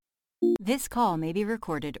This call may be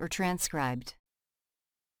recorded or transcribed.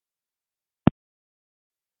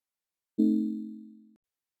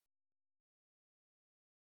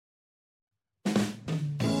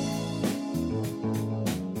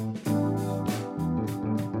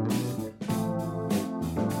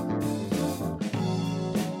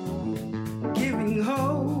 Giving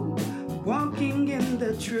hope, walking in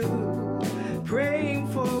the truth, praying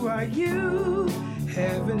for our youth,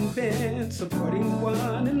 having been supporting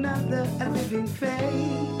one another. A living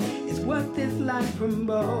faith is what this life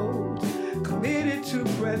promotes. Committed to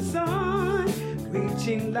press on,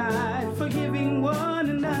 reaching life, forgiving one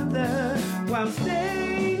another while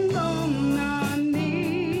staying on our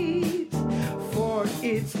knees. For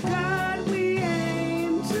it's God we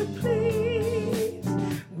aim to please.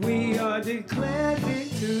 We are declared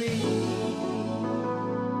victory.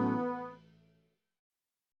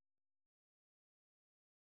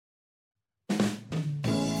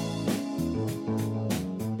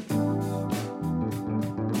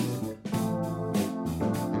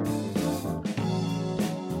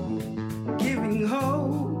 Giving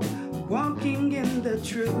hope, walking in the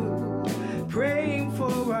truth, praying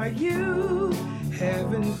for our youth,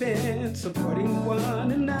 having been supporting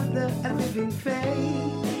one another. A living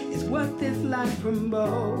faith is what this life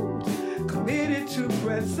promotes. Committed to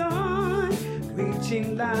press on,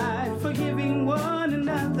 reaching life, forgiving one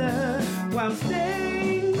another while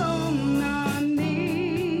staying on our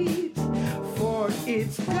knees. For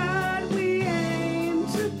it's God we aim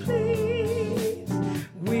to please.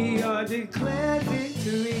 We are declared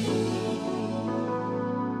victory.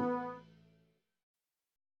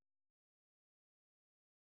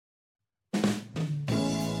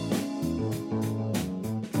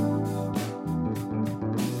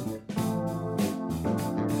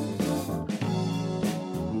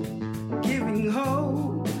 Giving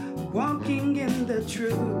hope, walking in the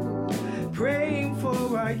truth, praying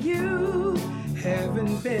for our youth,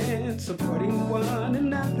 having been supporting one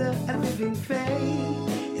another. A living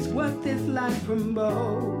faith is what this life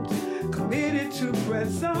promotes. Committed to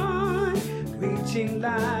press on, reaching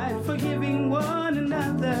life, forgiving one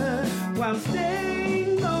another while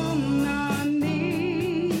staying on our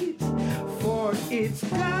knees. For it's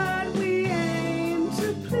God we aim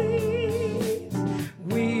to please.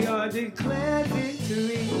 We are declared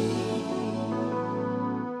victory.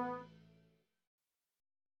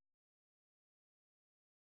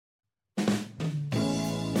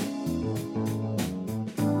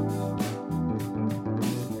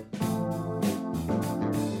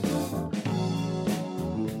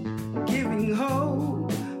 Giving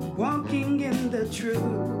hope, walking in the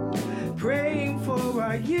truth, praying for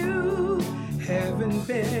our youth, having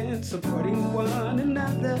been supporting one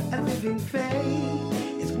another. A living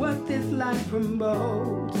faith is what this life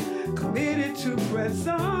promotes. Committed to press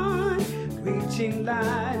on, reaching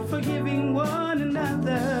life, forgiving one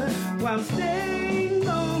another while staying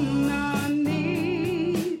on our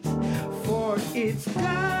knees. For it's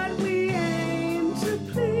God we aim to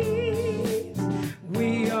please.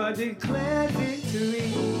 We are declared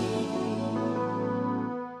victory.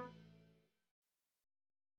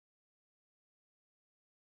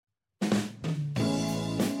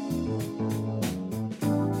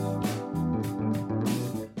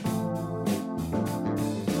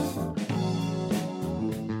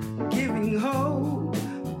 Giving hope,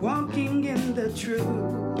 walking in the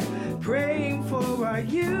truth, praying for our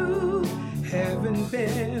youth, having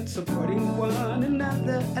been supporting one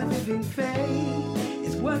another. A living faith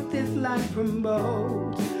is what this life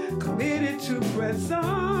promotes. Committed to press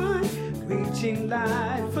on, reaching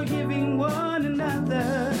life, forgiving one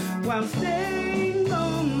another while staying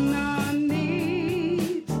on our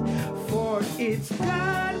knees. For it's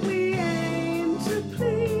God we aim to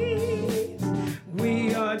please.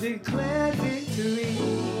 We are declared victory.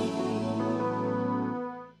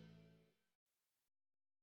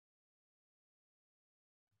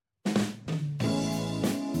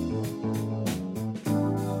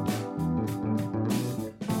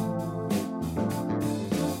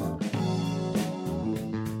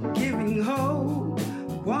 Giving hope,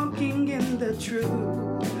 walking in the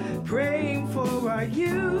truth, praying for our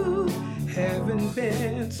youth, having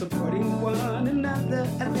been supporting one another.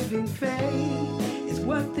 A living faith is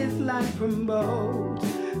what this life promotes.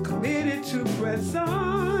 Committed to press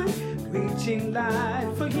on, reaching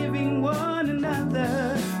life, forgiving one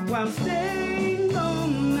another while staying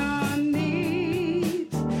on our knees.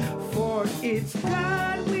 For it's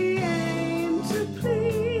God we aim to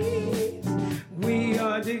please. We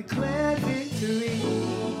are declared victory.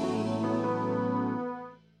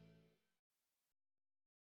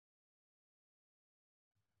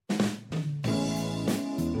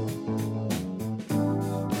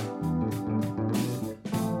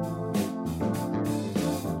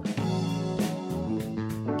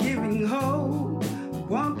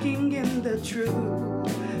 in the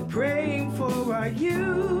truth, praying for our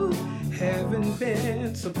youth. Haven't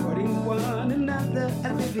been supporting one another.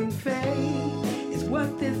 A living faith is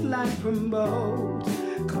what this life promotes.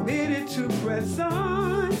 Committed to press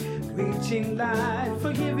on, reaching life,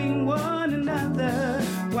 forgiving one another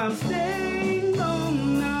while staying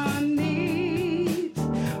on our knees.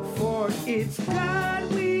 For it's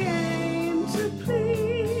God we aim to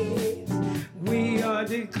please. We are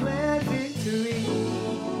declared victory.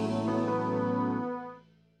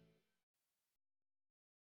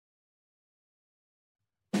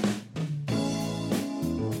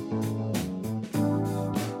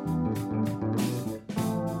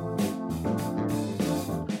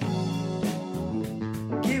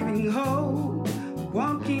 Hope,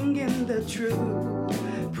 walking in the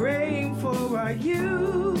truth, praying for our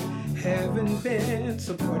youth. Haven't been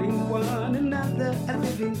supporting one another. A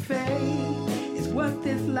living faith is what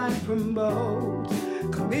this life promotes.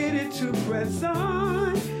 Committed to press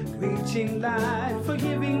on, reaching life,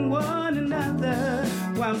 forgiving one another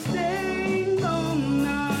while staying on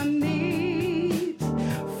our knees.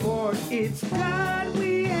 For it's God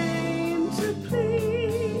we aim to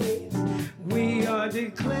please. We are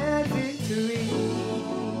declared victory.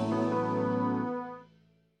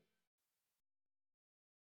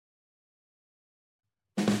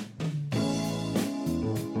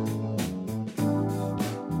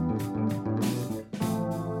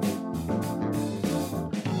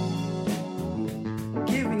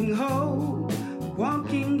 Giving hope,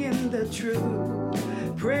 walking in the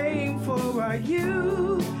truth, praying for our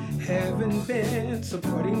youth. Haven't been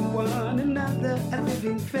supporting one another. A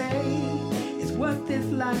living faith is what this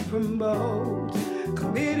life promotes.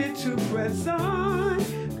 Committed to press on,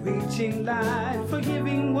 reaching life,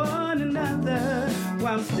 forgiving one another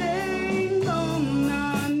while staying on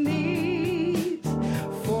our knees.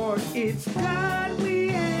 For it's God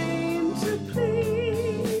we aim to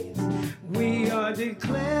please. We are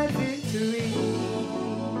declared victory.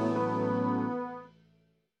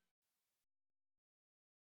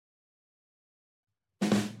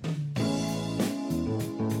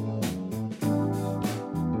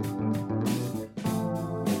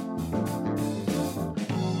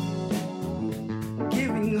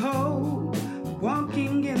 Hope,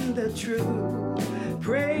 walking in the truth,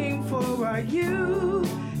 praying for our youth.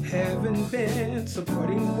 Haven't been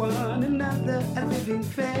supporting one another. A living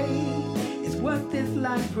faith is what this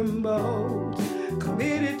life promotes.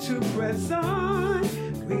 Committed to press on,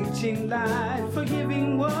 reaching life,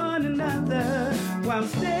 forgiving one another while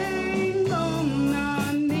staying on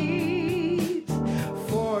our knees.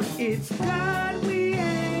 For it's God we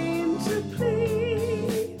aim to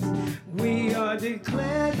please. We are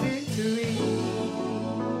declared victory.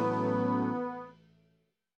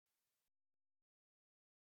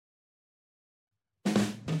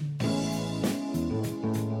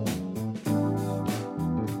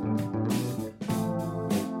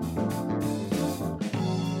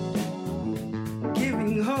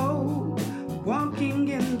 Giving hope, walking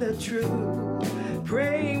in the truth,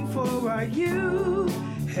 praying for our youth.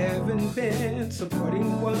 Haven't been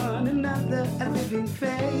supporting one another. A living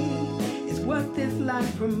faith is what this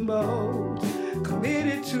life promotes.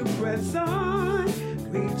 Committed to press on,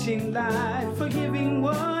 reaching life, forgiving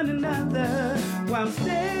one another while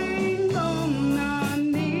staying on our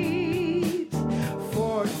knees.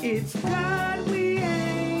 For it's God we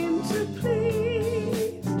aim to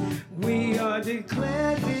please. We are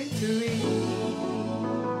declared victory.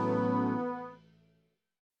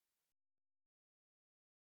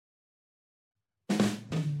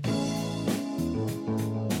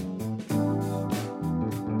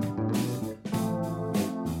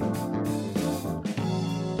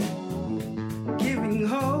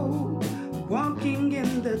 Hope, walking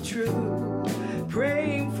in the truth,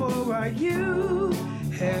 praying for our youth.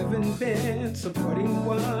 Haven't been supporting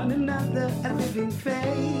one another. A living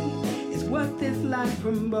faith is what this life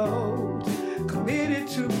promotes. Committed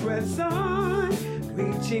to press on,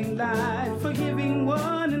 reaching life, forgiving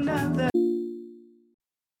one another.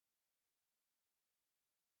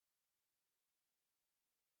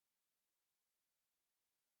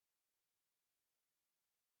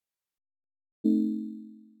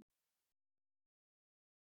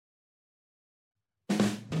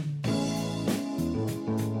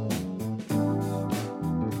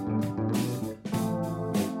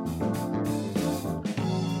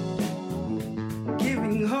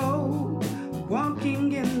 Hope,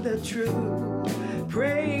 walking in the truth,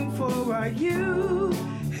 praying for our youth.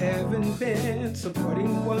 Haven't been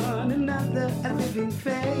supporting one another. A living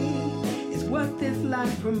faith is what this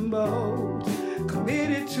life promotes.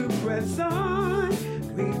 Committed to press on,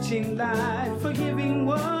 reaching light, forgiving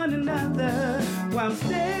one another while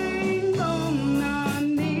staying on our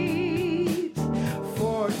knees.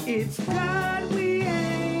 For it's God we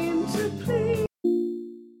aim to please.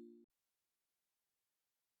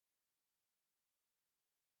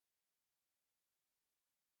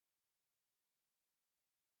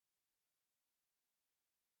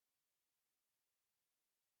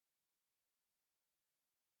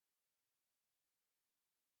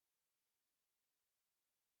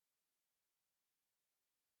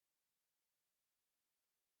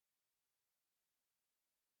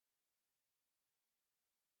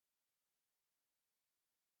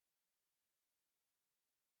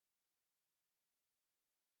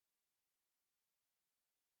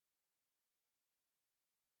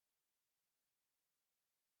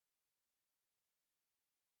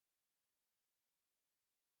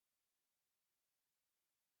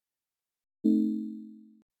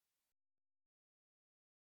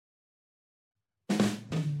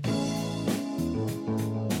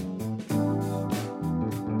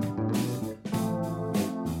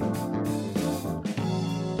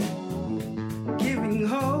 Giving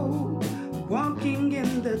hope, walking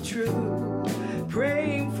in the truth,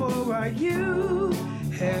 praying for our youth,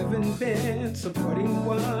 having been supporting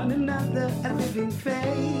one another. A living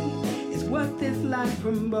faith is what this life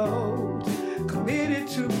promotes. Committed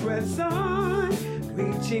to press on,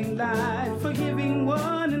 reaching light, forgiving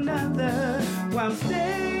one another while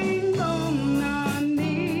staying on our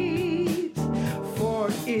knees. For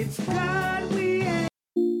it's God we aim.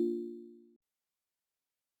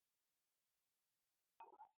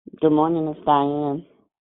 Good morning, it's Diane.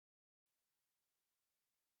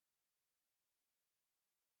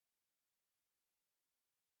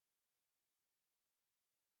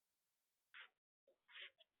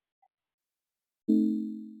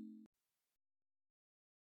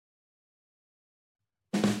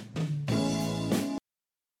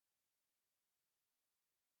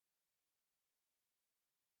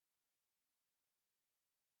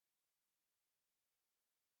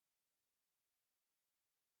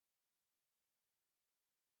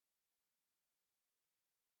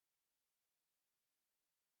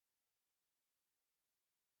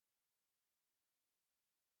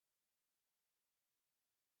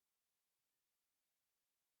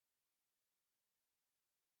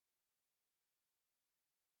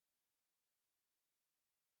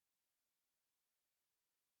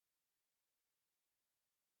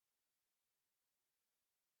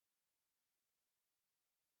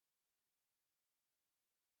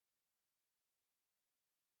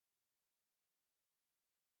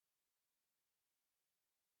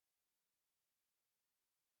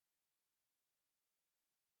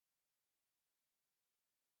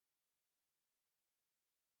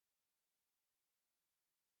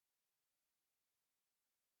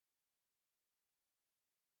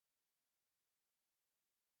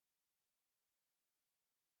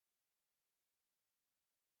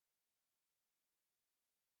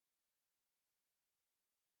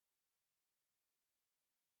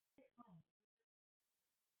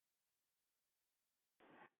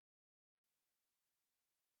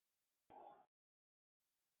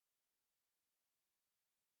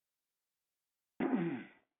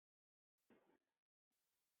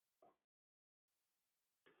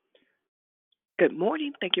 Good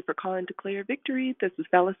morning. Thank you for calling Declare Victory. This is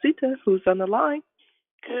Felicita. Who's on the line?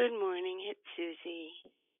 Good morning, it's Susie.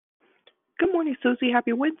 Good morning, Susie.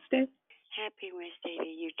 Happy Wednesday. Happy Wednesday to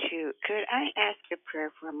you too. Could I ask a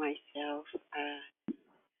prayer for myself?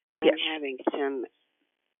 Yes. I'm having some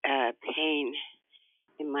pain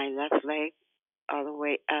in my left leg all the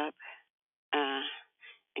way up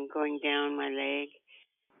and going down my leg.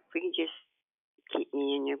 If we can just keep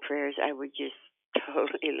me in your prayers, I would just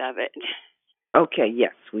totally love it. Okay,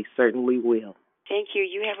 yes, we certainly will. Thank you.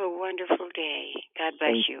 You have a wonderful day. God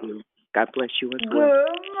bless Thank you. you. God bless you as well.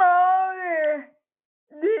 Good morning,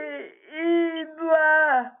 the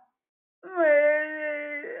Iba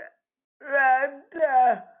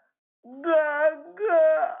Rata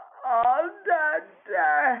Gaga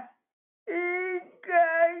Aldata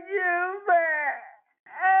Ikayuba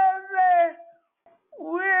Eve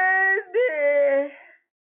Winnie.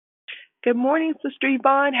 Good morning, Sister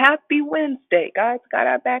Yvonne. Happy Wednesday. God's got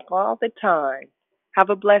our back all the time.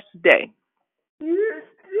 Have a blessed day. You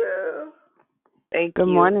too. Thank Good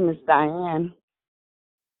you. morning, it's Diane.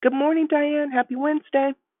 Good morning, Diane. Happy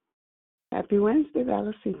Wednesday. Happy Wednesday,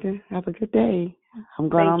 Felicita. Have a good day. I'm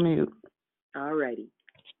going on mute. All righty.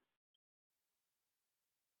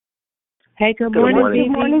 Hey, good Good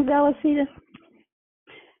morning, morning. Felicita.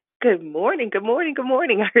 Good morning. Good morning. Good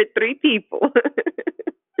morning. I heard 3 people.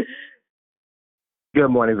 Good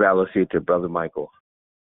morning, Valacita, Brother Michael.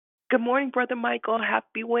 Good morning, Brother Michael.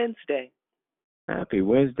 Happy Wednesday. Happy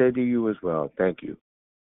Wednesday to you as well. Thank you.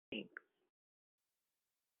 Hey,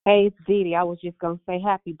 it's Dee Dee. I was just going to say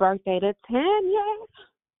happy birthday to Tanya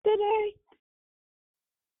today.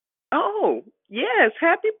 Oh, yes.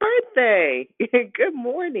 Happy birthday. Good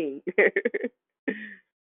morning.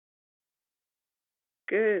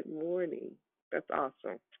 Good morning. That's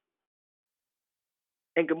awesome.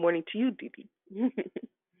 And good morning to you, Dee Dee.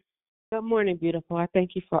 Good morning, beautiful. I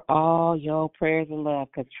thank you for all your prayers and love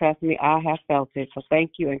because, trust me, I have felt it. So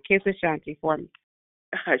thank you. And kiss Ashanti for me.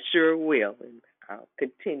 I sure will. And I'll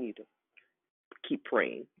continue to keep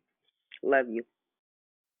praying. Love you.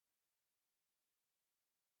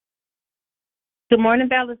 Good morning,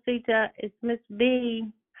 Valacita. It's Miss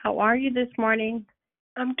B. How are you this morning?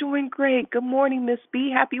 I'm doing great. Good morning, Miss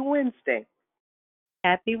B. Happy Wednesday.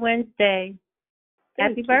 Happy Wednesday.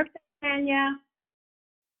 Happy birthday, Tanya.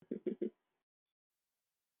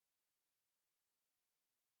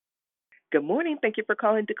 Good morning. Thank you for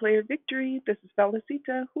calling Declare Victory. This is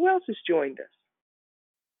Felicita. Who else has joined us?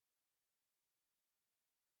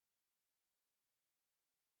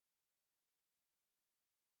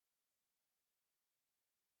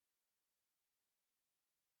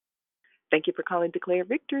 Thank you for calling Declare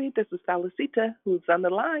Victory. This is Felicita. Who's on the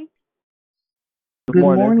line? Good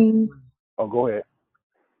morning. Oh, go ahead.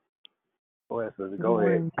 Go ahead, Susie. Go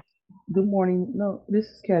ahead. Good morning. No, this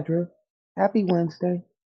is Kedra. Happy Wednesday.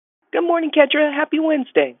 Good morning, Kedra. Happy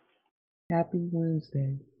Wednesday. Happy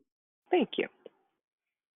Wednesday. Thank you.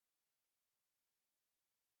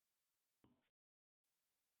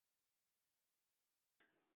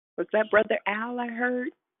 Was that Brother Al I heard?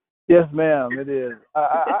 Yes, ma'am. It is.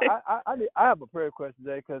 I have a prayer request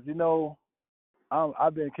today because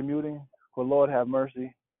I've been commuting for Lord have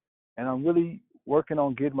mercy, and I'm really working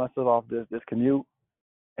on getting myself off this commute.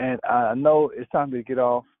 And I know it's time to get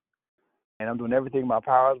off, and I'm doing everything in my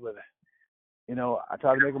powers. But I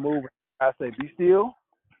try to make a move. I say be still,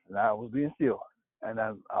 and I was being still, and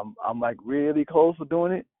I'm like really close to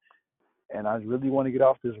doing it, and I really want to get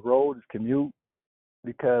off this road, this commute,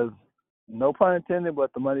 because no pun intended,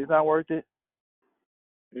 but the money's not worth it.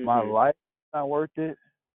 Mm-hmm. My life is not worth it.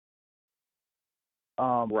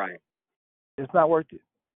 Right. It's not worth it.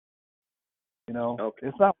 Okay.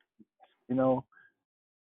 It's not.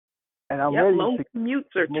 And I'm ready. Long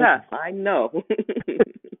commutes are tough. I know.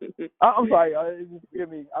 I'm sorry. Just forgive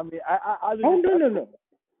me. I mean, I just. Oh no.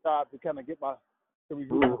 Stop to kind of get to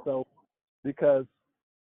review myself because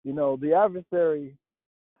the adversary,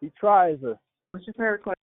 he tries us. What's your prayer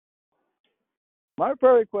request? My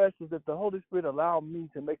prayer request is that the Holy Spirit allow me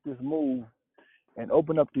to make this move and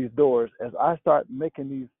open up these doors as I start making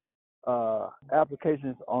these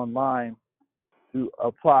applications online to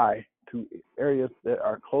apply to areas that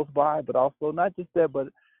are close by, but also not just that, but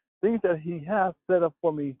things that he has set up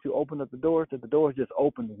for me to open up the doors, that the doors just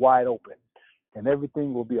open wide open, and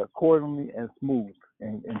everything will be accordingly and smooth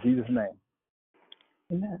in Jesus' name.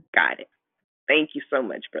 Amen. Got it. Thank you so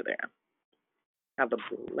much, Brother. Have a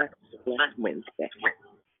blessed Wednesday.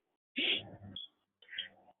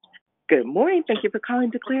 Good morning. Thank you for calling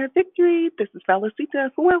Declare Victory. This is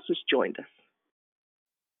Felicita. Who else has joined us?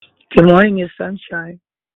 Good morning, it's Sunshine.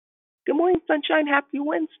 Good morning, Sunshine. Happy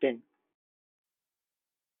Wednesday.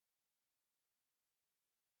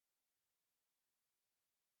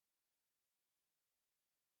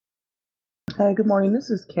 Hey, good morning. This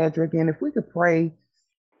is Kedra again. If we could pray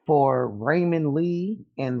for Raymond Lee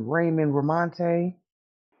and Raymond Ramonte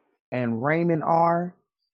and Raymond R.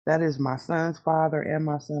 That is my son's father and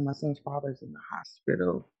my son. My son's father is in the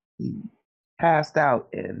hospital. He passed out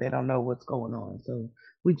and they don't know what's going on. So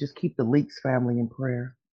we just keep the Leaks family in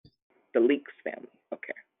prayer. The Leaks family.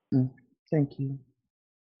 Okay. Thank you.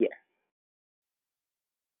 Yeah.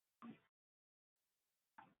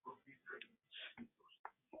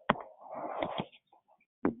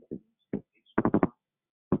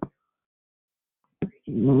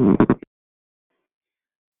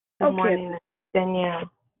 Good morning,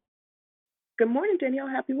 Danielle. Good morning, Danielle.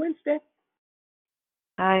 Happy Wednesday.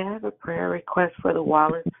 I have a prayer request for the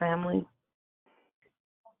Wallace family.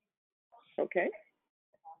 Okay.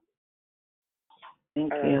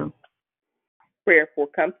 Thank you. Prayer for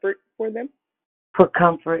comfort for them? For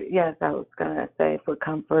comfort, yes, I was going to say for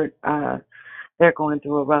comfort. They're going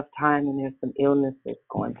through a rough time, and there's some illnesses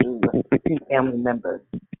going through with 2 family members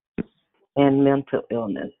and mental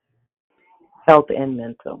illness, health and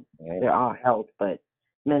mental. They're all health, but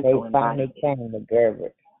mental and body. They finally came to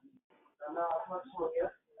Gerber.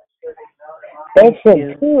 They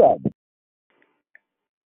sent 2 of them.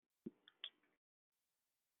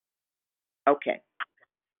 Okay.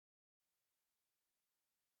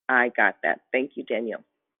 I got that. Thank you, Danielle.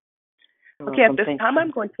 You're Okay, at welcome. this Thank time, you.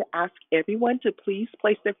 I'm going to ask everyone to please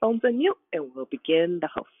place their phones on mute, and we'll begin the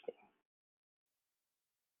hosting.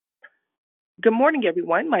 Good morning,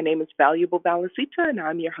 everyone. My name is Valuable Valicita, and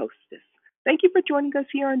I'm your hostess. Thank you for joining us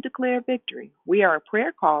here on Declare Victory. We are a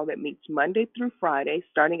prayer call that meets Monday through Friday,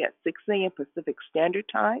 starting at 6 a.m. Pacific Standard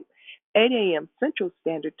Time, 8 a.m. Central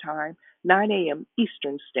Standard Time, 9 a.m.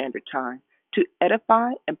 Eastern Standard Time, to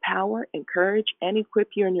edify, empower, encourage, and equip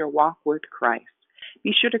you in your walk with Christ.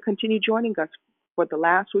 Be sure to continue joining us for the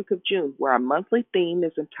last week of June, where our monthly theme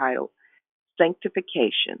is entitled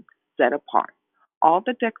Sanctification, Set Apart. All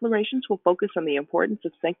the declarations will focus on the importance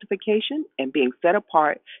of sanctification and being set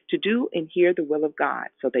apart to do and hear the will of God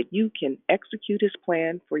so that you can execute His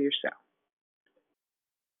plan for yourself.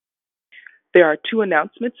 There are two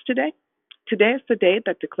announcements today. Today is the day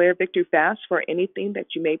that Declare Victory fasts for anything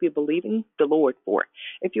that you may be believing the Lord for.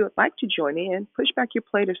 If you would like to join in, push back your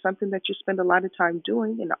plate or something that you spend a lot of time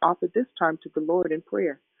doing and offer this time to the Lord in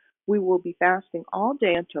prayer. We will be fasting all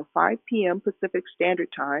day until 5 p.m. Pacific Standard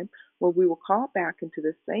Time, where we will call back into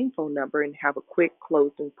the same phone number and have a quick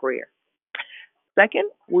closing prayer.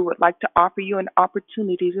 Second, we would like to offer you an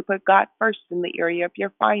opportunity to put God first in the area of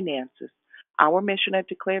your finances. Our mission at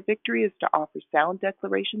Declare Victory is to offer sound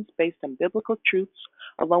declarations based on biblical truths,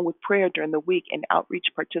 along with prayer during the week and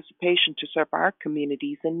outreach participation to serve our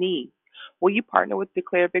communities in need. Will you partner with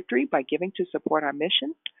Declare Victory by giving to support our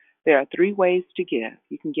mission? There are three ways to give.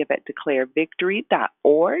 You can give at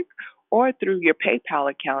declarevictory.org or through your PayPal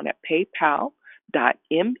account at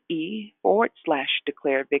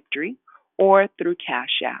paypal.me/declarevictory or through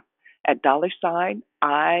Cash App at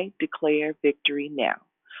 $I Declare Victory Now.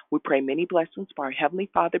 We pray many blessings for our Heavenly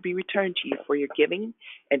Father be returned to you for your giving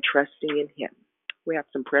and trusting in Him. We have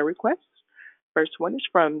some prayer requests. First one is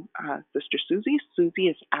from Sister Susie. Susie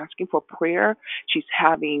is asking for prayer. She's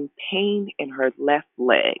having pain in her left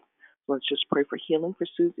leg. So let's just pray for healing for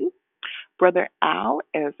Susie. Brother Al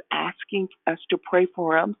is asking us to pray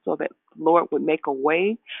for him so that the Lord would make a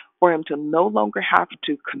way for him to no longer have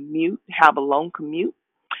to have a long commute,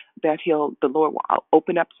 that the Lord will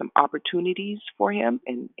open up some opportunities for him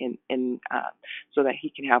and so that he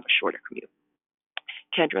can have a shorter commute.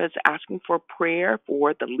 Kendra is asking for prayer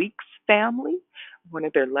for the Leaks family. One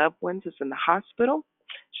of their loved ones is in the hospital.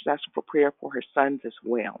 She's asking for prayer for her sons as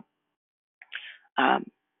well.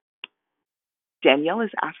 Danielle is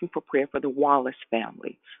asking for prayer for the Wallace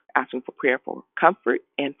family, asking for prayer for comfort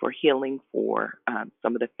and for healing for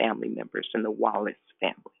some of the family members in the Wallace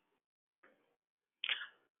family.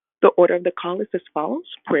 The order of the call is as follows.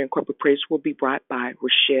 Prayer and corporate praise will be brought by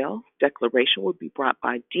Rochelle. Declaration will be brought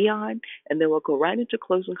by Dion. And then we'll go right into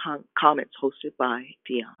closing comments hosted by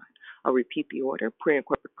Dion. I'll repeat the order. Prayer and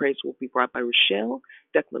corporate praise will be brought by Rochelle.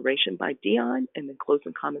 Declaration by Dion. And then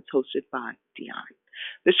closing comments hosted by Dion.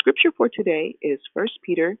 The scripture for today is 1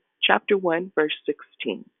 Peter chapter 1, verse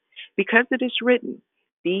 16. Because it is written,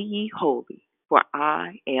 Be ye holy, for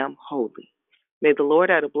I am holy. May the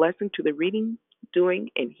Lord add a blessing to the reading, doing,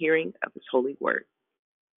 and hearing of His holy word.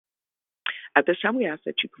 At this time, we ask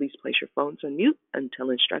that you please place your phones on mute until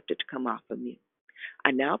instructed to come off of mute.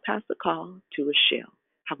 I now pass the call to Rochelle.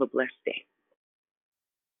 Have a blessed day.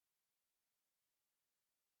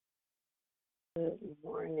 Good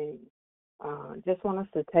morning. Just want us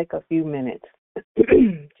to take a few minutes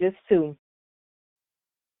just to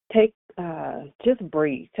just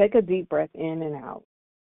breathe. Take a deep breath in and out.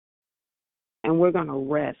 And we're going to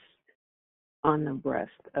rest on the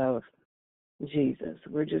breast of Jesus.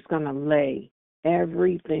 We're just going to lay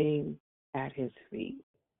everything at His feet.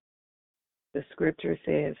 The scripture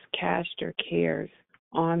says, cast your cares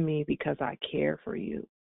on me because I care for you.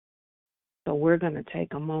 So we're going to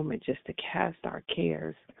take a moment just to cast our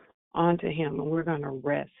cares onto Him, and we're going to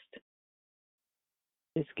rest.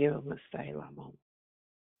 Just give Him a Selah moment.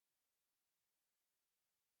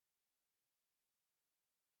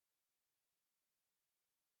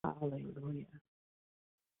 Hallelujah.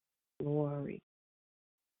 Glory.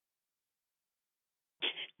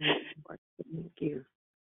 Thank you.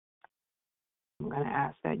 I'm going to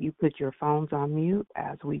ask that you put your phones on mute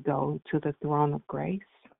as we go to the throne of grace.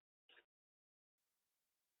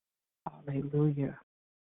 Hallelujah.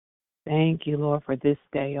 Thank you, Lord, for this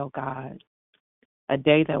day, oh God. A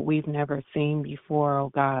day that we've never seen before, oh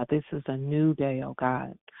God. This is a new day, oh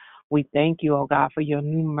God. We thank you, oh God, for your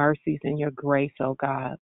new mercies and your grace, oh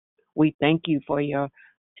God. We thank you for your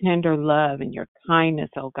tender love and your kindness,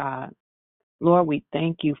 oh God. Lord, we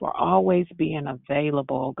thank you for always being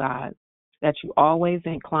available, oh God, that you always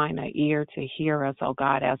incline an ear to hear us, oh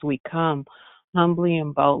God, as we come humbly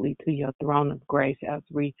and boldly to your throne of grace as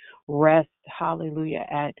we rest, hallelujah,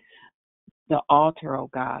 at the altar, oh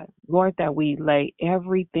God. Lord, that we lay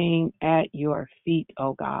everything at your feet,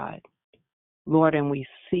 oh God. Lord, and we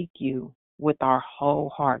seek you with our whole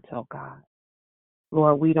hearts, oh God.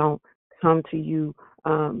 Lord, we don't come to you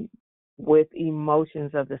with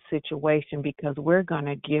emotions of the situation because we're going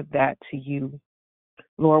to give that to you.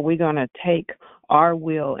 Lord, we're going to take our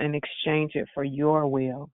will and exchange it for your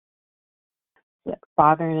will.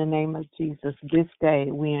 Father, in the name of Jesus, this day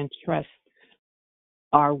we entrust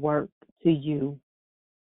our work to you.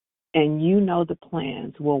 And you know the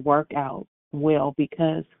plans will work out well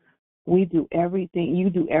because we do everything, you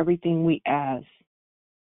do everything we ask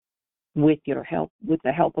with your help, with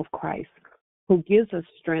the help of Christ, who gives us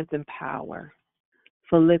strength and power.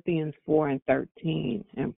 Philippians 4:13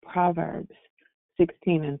 and Proverbs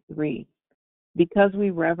 16:3. Because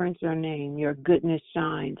we reverence your name, your goodness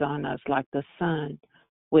shines on us like the sun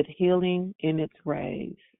with healing in its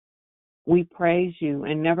rays. We praise you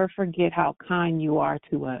and never forget how kind you are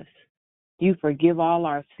to us. You forgive all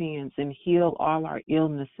our sins and heal all our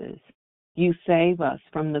illnesses. You save us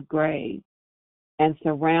from the grave and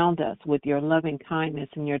surround us with your loving kindness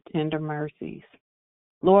and your tender mercies.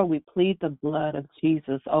 Lord, we plead the blood of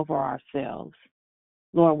Jesus over ourselves.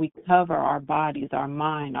 Lord, we cover our bodies, our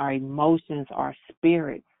mind, our emotions, our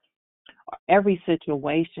spirits, every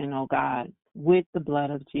situation, oh God, with the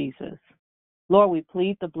blood of Jesus. Lord, we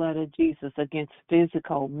plead the blood of Jesus against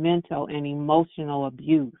physical, mental, and emotional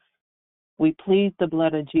abuse. We plead the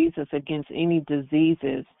blood of Jesus against any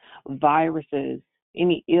diseases, viruses,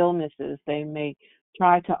 any illnesses they may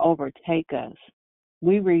try to overtake us.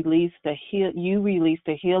 You release the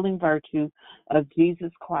healing virtue of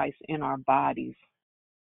Jesus Christ in our bodies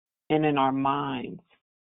and in our minds.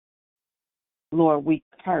 Lord, we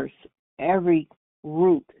curse every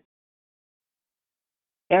root,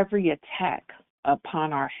 every attack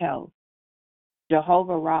upon our health.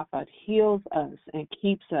 Jehovah Rapha heals us and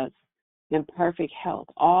keeps us in perfect health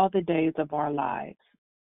all the days of our lives.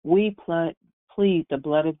 We plead the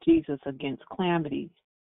blood of Jesus against calamities,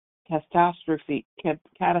 catastrophe, and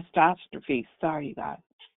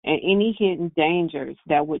any hidden dangers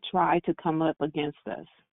that would try to come up against us.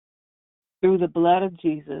 Through the blood of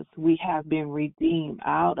Jesus, we have been redeemed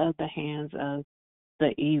out of the hands of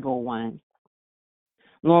the evil one.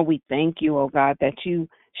 Lord, we thank you, oh God, that you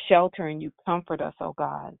shelter and you comfort us, oh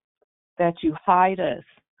God, that you hide us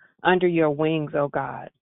under your wings, oh God,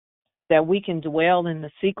 that we can dwell in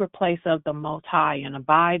the secret place of the Most High and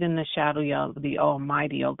abide in the shadow of the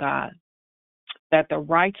Almighty, oh God, that the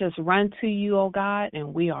righteous run to you, oh God,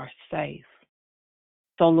 and we are safe.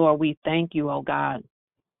 So, Lord, we thank you, oh God,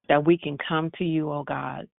 that we can come to you, oh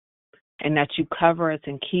God, and that you cover us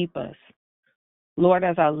and keep us. Lord,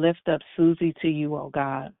 as I lift up Susie to you, oh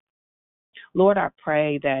God, Lord, I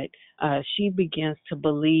pray that she begins to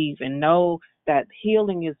believe and know that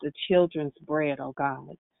healing is the children's bread, oh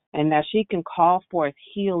God, and that she can call forth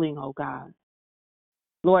healing, oh God.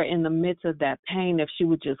 Lord, in the midst of that pain, if she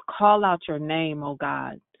would just call out your name, oh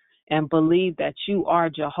God, and believe that you are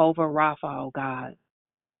Jehovah Rapha, oh God.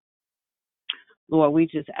 Lord, we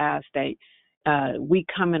just ask that we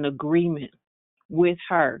come in agreement with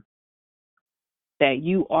her that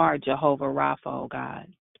you are Jehovah Rapha, oh God.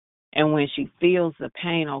 And when she feels the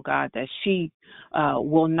pain, oh God, that she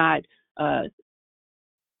will not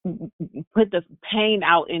put the pain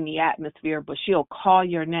out in the atmosphere, but she'll call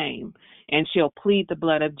your name and she'll plead the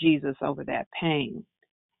blood of Jesus over that pain.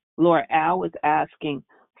 Lord, Al was asking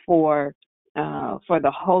for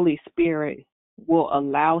the Holy Spirit will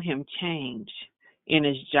allow him change in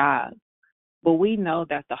his job. But we know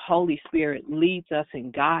that the Holy Spirit leads us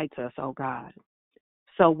and guides us, oh God.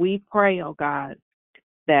 So we pray, oh God,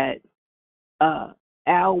 that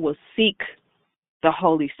Al will seek the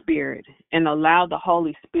Holy Spirit and allow the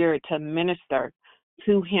Holy Spirit to minister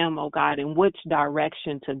to him, oh God, in which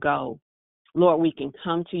direction to go. Lord, we can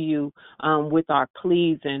come to you with our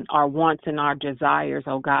pleas and our wants and our desires,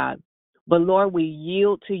 oh God. But Lord, we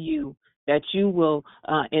yield to you that you will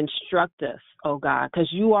instruct us, oh God, because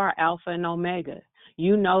you are Alpha and Omega.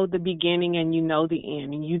 You know the beginning and you know the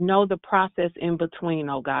end, and you know the process in between,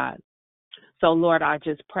 oh God. So, Lord, I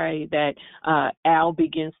just pray that Al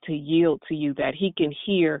begins to yield to you, that he can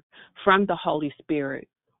hear from the Holy Spirit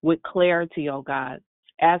with clarity, oh God,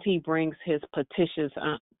 as he brings his petitions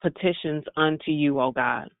unto you, oh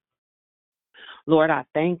God. Lord, I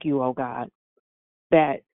thank you, oh God,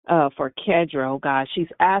 that for Kedra, oh God, she's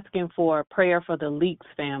asking for a prayer for the Leaks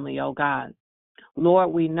family, oh God.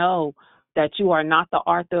 Lord, we know that you are not the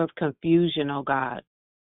author of confusion, oh God,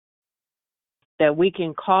 that we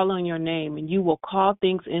can call on your name and you will call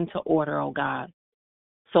things into order, oh God.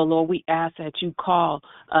 So, Lord, we ask that you call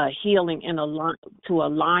healing to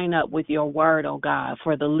align up with your word, oh God,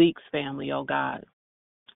 for the Leaks family, oh God,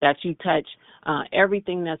 that you touch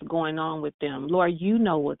everything that's going on with them. Lord, you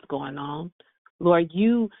know what's going on. Lord,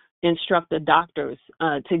 you instruct the doctors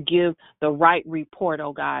to give the right report,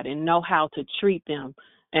 oh God, and know how to treat them.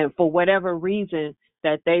 And for whatever reason,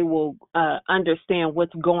 that they will understand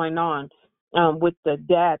what's going on with the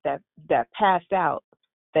dad that passed out.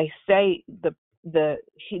 They say the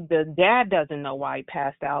dad doesn't know why he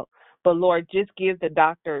passed out, but Lord, just give the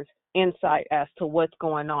doctors insight as to what's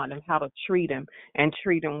going on and how to treat him and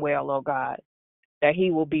treat him well, oh God, that he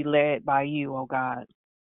will be led by you, oh God.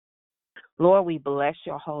 Lord, we bless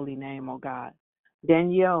your holy name, oh God.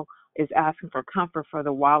 Danielle is asking for comfort for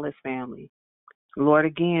the Wallace family. Lord,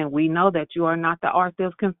 again, we know that you are not the author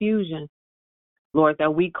of confusion. Lord,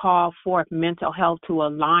 that we call forth mental health to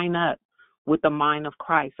align up with the mind of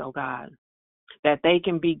Christ, oh God, that they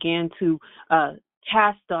can begin to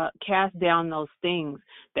cast down those things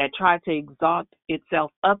that try to exalt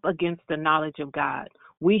itself up against the knowledge of God.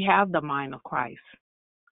 We have the mind of Christ.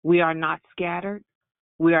 We are not scattered.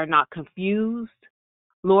 We are not confused.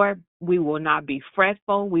 Lord, we will not be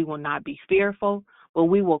fretful. We will not be fearful, but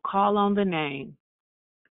we will call on the name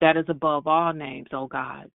that is above all names, oh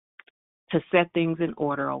God, to set things in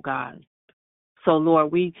order, oh God. So,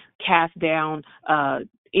 Lord, we cast down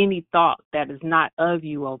any thought that is not of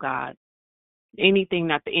you, oh God. Anything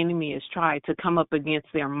that the enemy has tried to come up against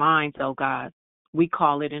their minds, oh God, we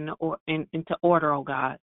call it into order, oh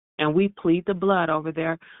God. And we plead the blood over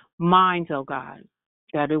their minds, oh God,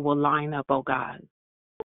 that it will line up, oh God.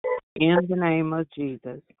 In the name of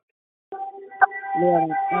Jesus. Lord,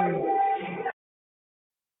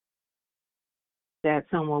 that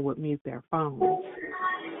someone would mute their phone.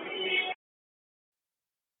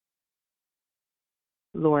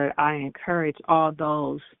 Lord, I encourage all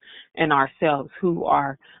those and ourselves who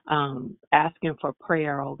are asking for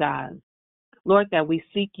prayer, oh God. Lord, that we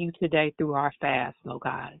seek you today through our fast, oh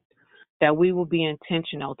God. That we will be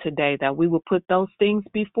intentional today, that we will put those things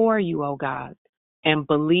before you, oh God, and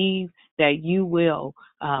believe that you will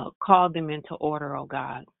call them into order, oh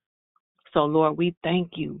God. So, Lord, we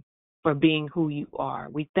thank you for being who you are.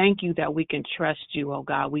 We thank you that we can trust you, oh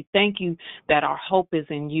God. We thank you that our hope is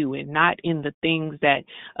in you and not in the things that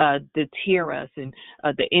deter us and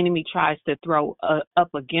the enemy tries to throw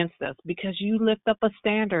up against us, because you lift up a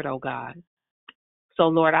standard, oh God. So,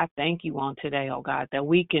 Lord, I thank you on today, oh God, that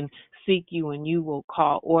we can seek you and you will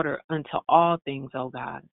call order unto all things, oh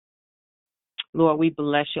God. Lord, we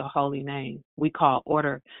bless your holy name. We call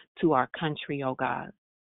order to our country, oh God.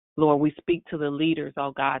 Lord, we speak to the leaders,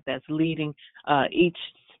 oh God, that's leading each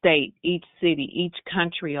state, each city, each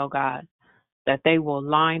country, oh God, that they will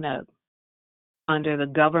line up under the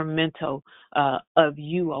governmental of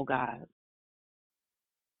you, oh God.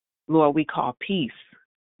 Lord, we call peace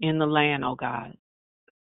in the land, oh God.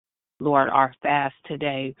 Lord, our fast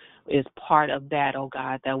today is part of that, oh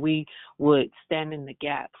God, that we would stand in the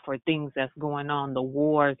gap for things that's going on, the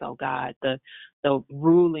wars, oh God, the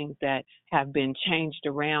rulings that have been changed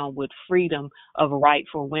around with freedom of right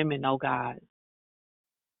for women, oh God.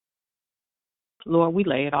 Lord, we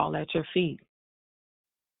lay it all at your feet,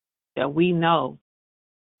 that we know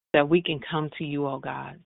that we can come to you, oh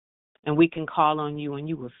God, and we can call on you and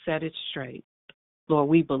you will set it straight. Lord,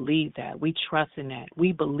 we believe that. We trust in that.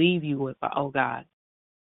 We believe you, oh God.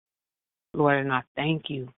 Lord, and I thank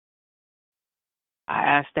you. I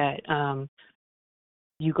ask that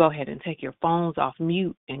you go ahead and take your phones off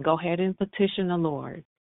mute and go ahead and petition the Lord.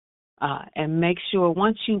 And make sure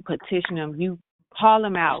once you petition him, you call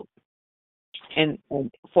him out and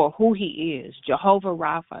for who he is, Jehovah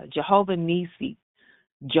Rapha, Jehovah Nisi,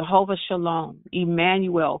 Jehovah Shalom,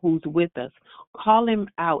 Emmanuel, who's with us. Call him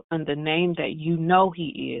out in the name that you know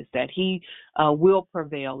he is, that he will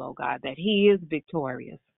prevail, oh God, that he is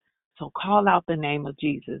victorious. So call out the name of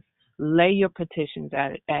Jesus. Lay your petitions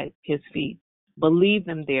at his feet. Believe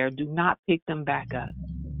them there. Do not pick them back up.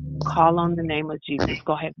 Call on the name of Jesus.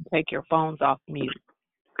 Go ahead and take your phones off mute.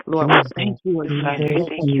 Lord, we thank you again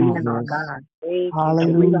for being our God.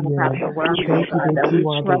 And we don't have to worry, Thank you God, that that we you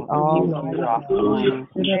are the trust in you, Almighty Lord. God.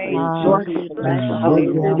 Lord, we bless And you. let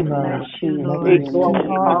down love. Nothing's Lord, too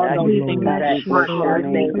we hard call for those you, things Lord. that aren't as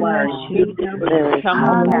they were. Speak them and come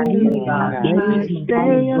to pass, oh God. Praise you,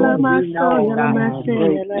 Lord, we know, oh God,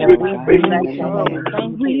 and we bless your name.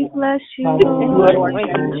 Thank you. Lord,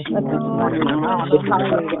 thank you for this morning.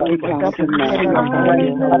 Hallelujah. For such a privilege of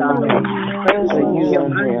grace, oh God. Thank you for your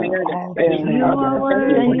unmerited favor.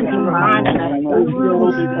 Thank you for reminding us, God,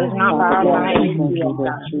 It's not by our might, it's you, oh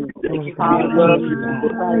God. Hallelujah.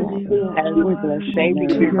 We bless you. Baby,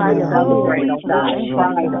 everybody celebrate, oh God, and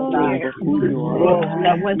cry, oh God. Lord,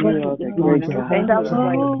 that was this morning.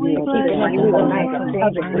 We celebrate keeping us through the night from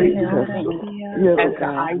danger as the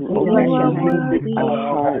idea bless your name.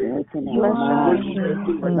 Bless your name.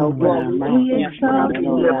 Lord, we exalt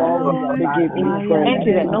you, Lord. Thank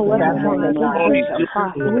you that no weapon formed against us shall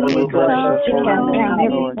prosper. We cast down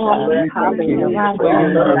every form of hallelujah.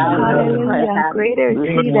 Greater is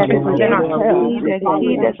he that is within ourselves than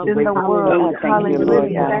he that's in the world.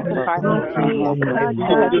 Hallelujah. Sacrifice of faith.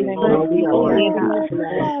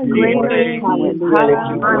 Greater is he.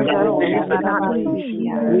 Hallelujah.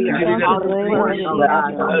 We are out of work, oh God.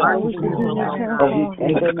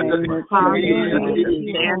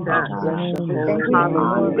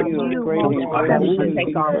 That we would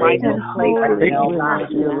take our rightful place, oh God.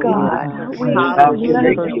 We love you,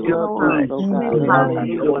 Lord.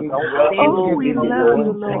 Oh, we love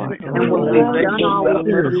you, Lord. And when we've done all we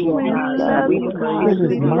can do, we love you, God.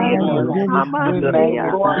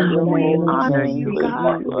 We honor you,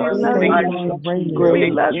 God. We love you. We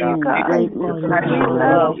love you, God. We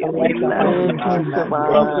love you. We love you.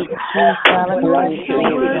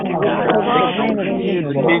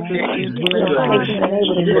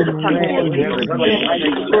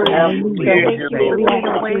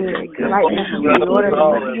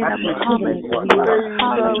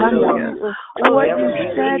 What you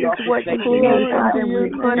said is what you do, God, and we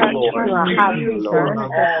put our trust in you, Lord.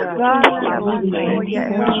 God, hallelujah,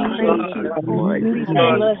 and we praise you for it. We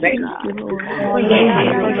thank you, Lord.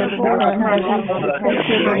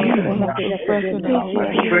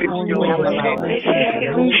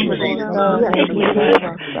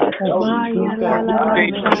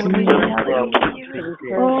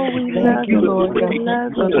 Oh, we love you, Lord. We love you.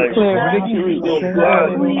 Declare victory this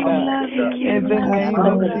morning, We oh God. love you. In the name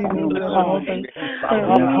of Jesus,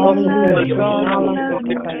 God, God, you know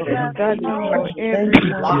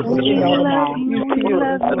everyone. You see us,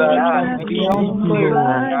 Lord, beyond the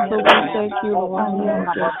blood. So we thank you, Lord.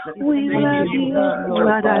 We love you, Lord.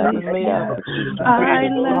 I love you. I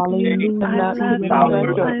love you. I love you.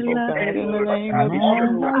 In the name of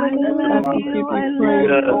Jesus, I love we you. give I you love praise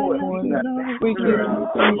you. this morning. We give you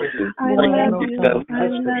thanks this I morning, love oh you. God. I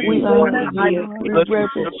love We you. honor you. We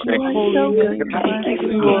reverence your holy name.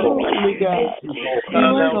 You are holy, God. You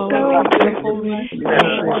are your holy name.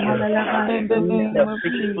 In the name of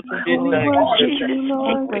Jesus,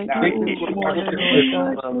 Lord. We thank you this morning, Lord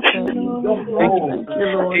God. Thank you,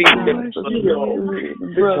 Lord God, for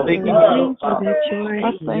brother. I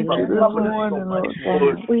thank you this morning, Lord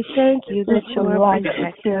God. We thank you that you are life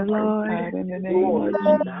protector, Lord. in the name of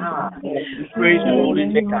Jesus. Praise your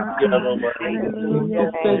name,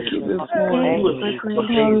 hallelujah. Thank you this morning.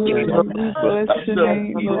 Hallelujah. We bless your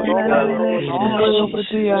name, Lord God. Pray over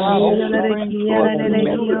Dion as she brings forth the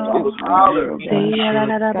message this morning, oh God.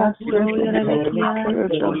 God, strengthen her and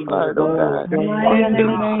encourage her heart, oh God. In the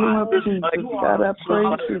name of Jesus, God, I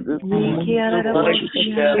praise you this morning.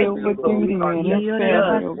 Pray over Didi and his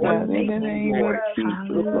family, oh God. In the name of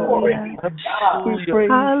Jesus, Lord. We praise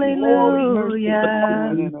you.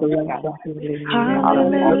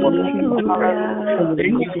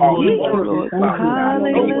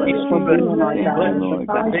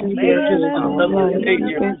 Hallelujah.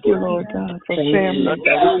 Thank you, Lord God, for family.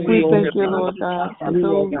 We thank you, Lord God, for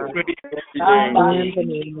those. In the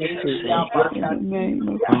name of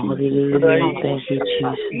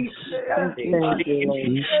Jesus. Thank you,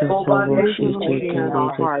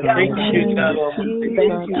 Jesus.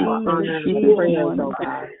 Thank you, Lord. Thank you,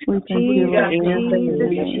 God. We thank you, Lord God, in the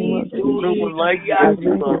name of Jesus. We thank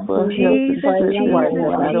you for health and strength.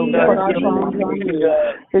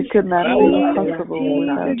 It could not be possible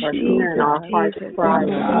without you.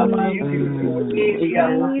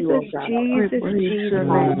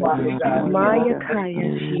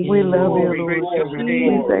 We love you, Lord.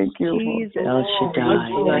 We thank you, Lord. El Shaddai,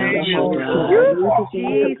 El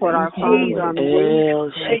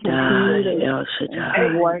Shaddai, El Shaddai,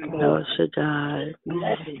 El Shaddai.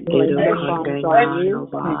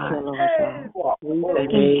 The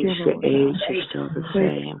age is still the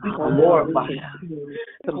same. Hallelujah.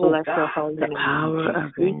 The power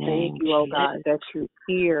of your name. Thank you, oh God, that you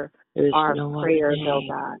hear our prayers, oh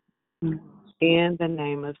God. In the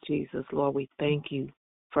name of Jesus, Lord, we thank you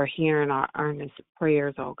for hearing our earnest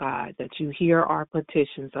prayers, oh God, that you hear our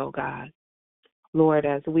petitions, oh God. Lord,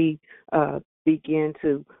 as we begin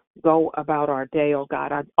to go about our day, oh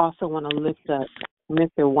God, I also want to lift up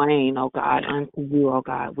Mr. Wayne, oh God, unto you, oh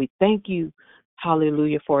God. We thank you,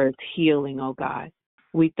 hallelujah, for his healing, oh God.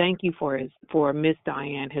 We thank you for Miss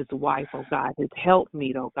Diane, his wife, oh God, his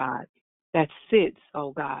helpmeet, oh God, that sits,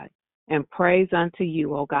 oh God, and prays unto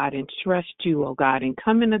you, oh God, and trust you, oh God, and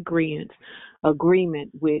come in agreement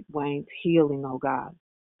with Wayne's healing, oh God.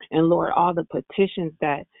 And Lord, all the petitions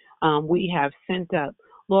that we have sent up,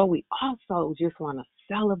 Lord, we also just want to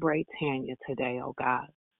celebrate Tanya today, oh God.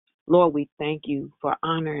 Lord, we thank you for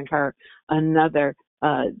honoring her another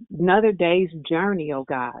day's journey, oh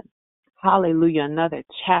God. Hallelujah, another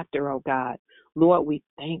chapter, oh God. Lord, we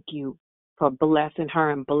thank you for blessing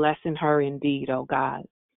her and blessing her indeed, oh God.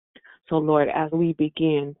 So, Lord, as we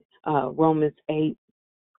begin, Romans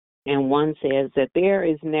 8:1 says that there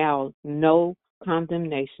is now no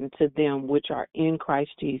condemnation to them which are in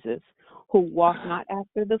Christ Jesus, who walk not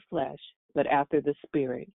after the flesh, but after the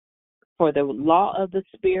Spirit. For the law of the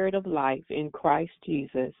Spirit of life in Christ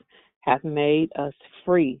Jesus hath made us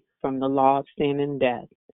free from the law of sin and death.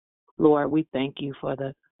 Lord, we thank you for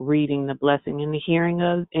the reading, the blessing, and the hearing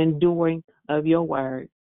of and doing of your word.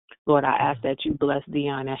 Lord, I ask that you bless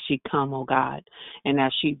Dion as she come, oh God, and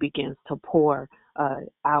as she begins to pour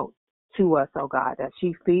out to us, oh God, that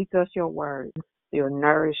she feeds us your word, your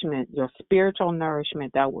nourishment, your spiritual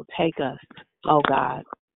nourishment that will take us, oh God,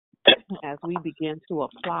 as we begin to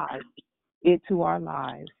apply it to our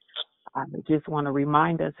lives. I just want to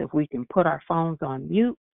remind us if we can put our phones on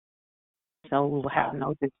mute so we will have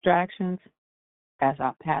no distractions as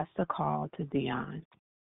I pass the call to Dion.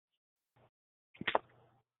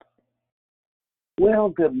 Well,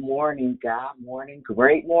 good morning, God morning,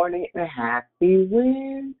 great morning, and happy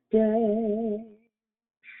Wednesday.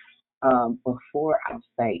 Before I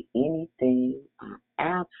say anything, I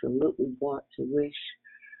absolutely want to wish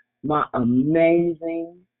my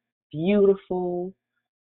amazing, beautiful,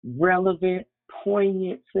 relevant,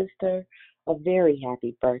 poignant sister a very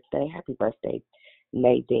happy birthday. Happy birthday,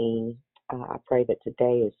 Nadine. I pray that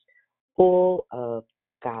today is full of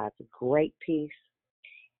God's great peace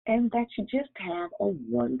and that you just have a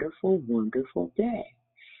wonderful, wonderful day.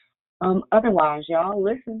 Otherwise, y'all,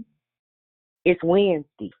 listen, it's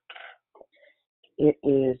Wednesday. It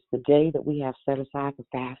is the day that we have set aside for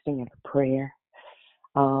fasting and for prayer.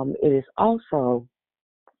 It is also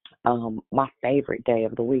my favorite day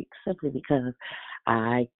of the week simply because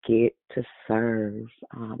I get to serve.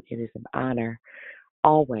 It is an honor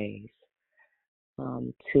always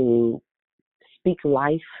to speak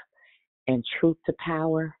life and truth to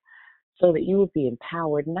power so that you will be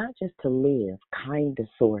empowered not just to live, kind of,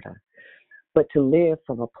 sort of, but to live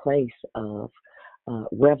from a place of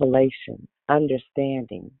revelation,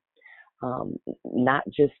 understanding, not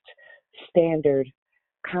just standard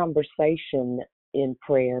conversation in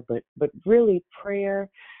prayer, but really prayer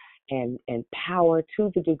and power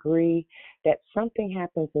to the degree that something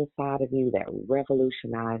happens inside of you that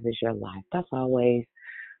revolutionizes your life. That's always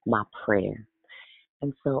my prayer.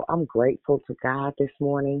 And so I'm grateful to God this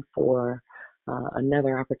morning for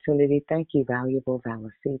another opportunity. Thank you, valuable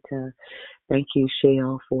Valicita. Thank you,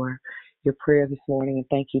 Shell, for your prayer this morning. And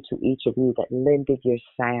thank you to each of you that lended your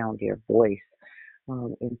sound, your voice,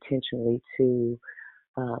 intentionally to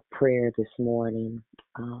prayer this morning.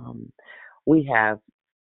 We have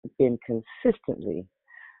been consistently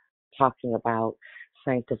talking about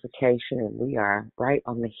sanctification, and we are right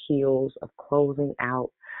on the heels of closing out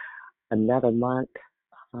another month.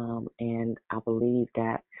 And I believe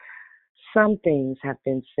that some things have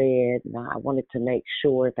been said. Now, I wanted to make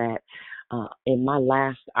sure that in my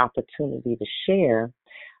last opportunity to share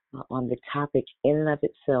on the topic in and of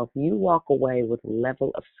itself, you walk away with a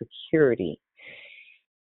level of security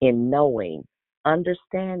in knowing,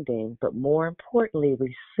 understanding, but more importantly,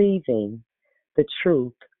 receiving the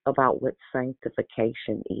truth about what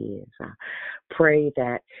sanctification is. I pray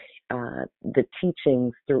that the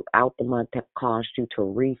teachings throughout the month have caused you to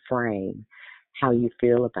reframe how you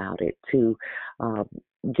feel about it, to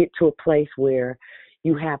get to a place where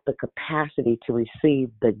you have the capacity to receive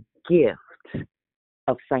the gift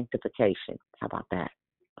of sanctification. How about that?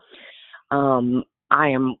 I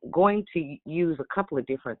am going to use a couple of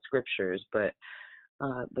different scriptures, but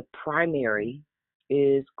the primary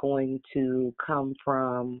is going to come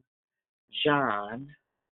from John,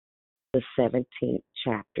 the 17th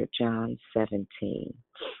chapter, John 17.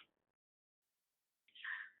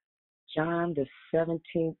 John, the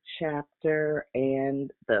 17th chapter,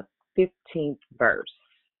 and the 15th verse.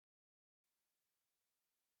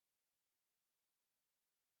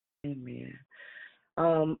 Amen.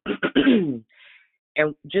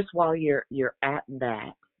 And just while you're at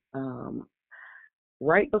that,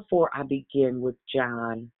 right before I begin with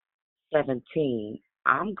John 17,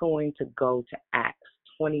 I'm going to go to Acts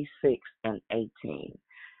 26 and 18,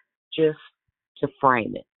 just to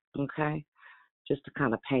frame it, okay? Just to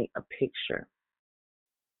kind of paint a picture.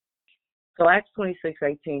 So Acts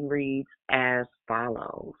 26:18 reads as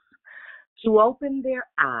follows: to open their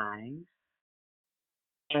eyes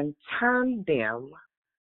and turn them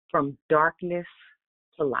from darkness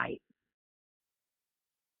to light,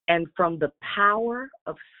 and from the power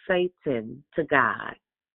of Satan to God.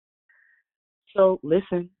 So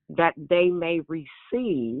listen, that they may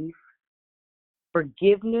receive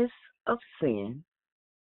forgiveness of sin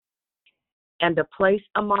and a place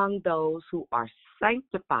among those who are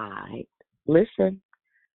sanctified, listen,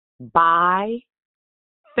 by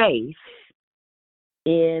faith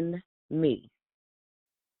in me.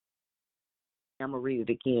 I'm going to read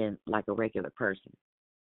it again like a regular person.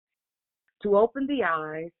 To open the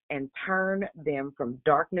eyes and turn them from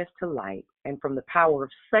darkness to light and from the power of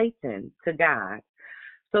Satan to God,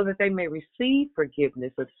 so that they may receive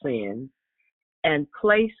forgiveness of sins and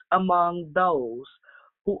place among those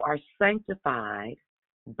who are sanctified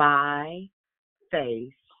by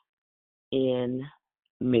faith in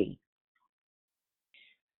me.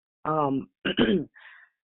 I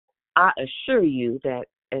assure you that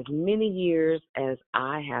as many years as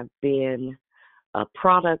I have been a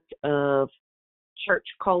product of church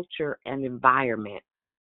culture and environment,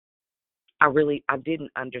 I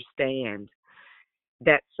didn't understand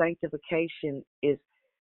that sanctification is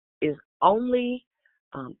only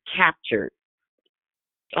captured,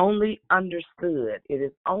 only understood. It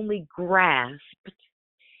is only grasped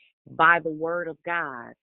by the Word of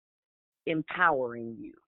God empowering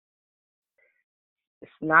you.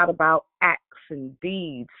 It's not about acts and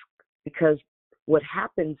deeds, because what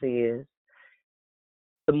happens is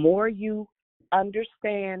the more you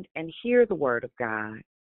understand and hear the Word of God,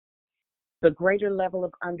 the greater level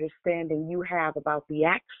of understanding you have about the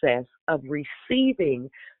access of receiving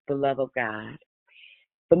the love of God.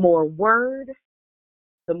 The more word,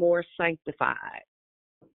 the more sanctified.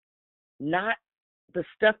 Not the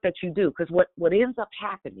stuff that you do, because what ends up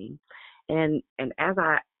happening, and as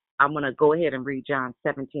I'm going to go ahead and read John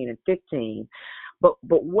 17 and 15, but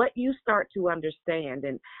what you start to understand,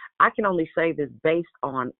 and I can only say this based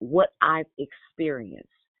on what I've experienced.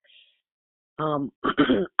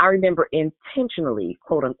 I remember intentionally,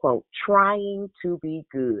 quote unquote, trying to be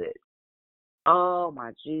good. Oh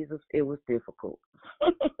my Jesus, it was difficult.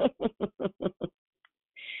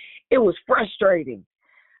 It was frustrating.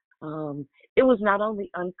 It was not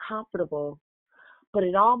only uncomfortable, but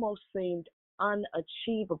it almost seemed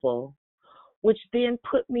unachievable, which then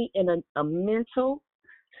put me in a mental,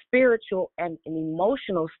 spiritual, and an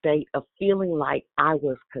emotional state of feeling like I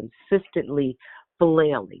was consistently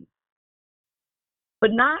flailing.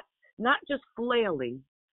 But not just flailing,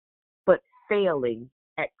 but failing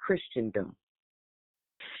at Christendom.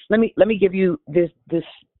 Let me give you this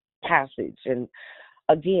passage. And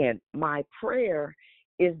again, my prayer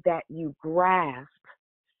is that you grasp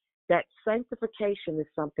that sanctification is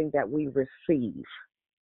something that we receive.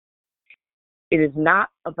 It is not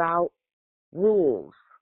about rules.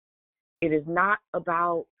 It is not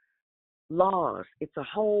about laws. It's a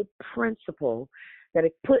whole principle that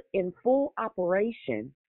is put in full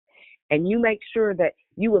operation, and you make sure that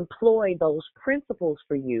you employ those principles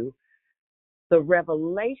for you. The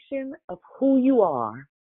revelation of who you are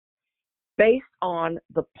based on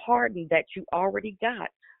the pardon that you already got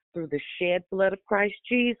through the shed blood of Christ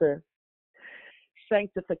Jesus.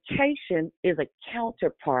 Sanctification is a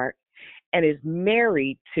counterpart and is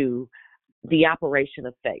married to the operation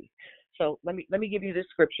of faith. So let me give you this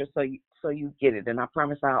scripture so you get it, and I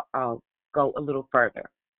promise I'll go a little further.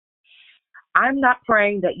 I'm not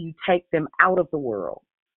praying that you take them out of the world,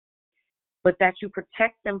 but that you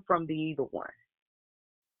protect them from the evil one.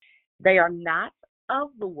 They are not of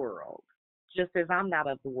the world, just as I'm not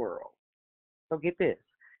of the world. So get this.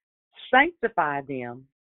 Sanctify them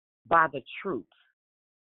by the truth.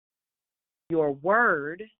 Your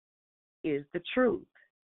word is the truth.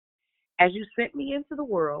 As you sent me into the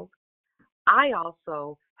world, I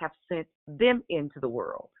also have sent them into the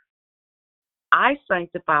world. I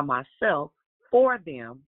sanctify myself for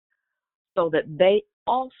them so that they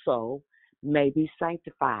also may be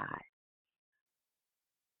sanctified.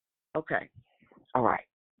 Okay. All right.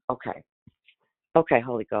 Okay. Okay,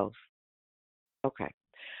 Holy Ghost. Okay.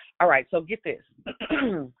 All right, so get this.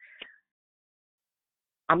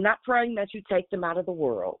 I'm not praying that you take them out of the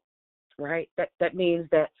world, right? That means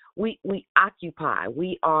that we occupy.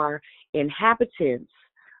 We are inhabitants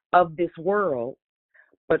of this world,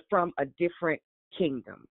 but from a different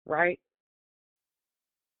kingdom, right?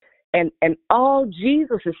 And all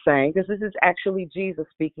Jesus is saying, because this is actually Jesus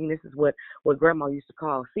speaking, this is what grandma used to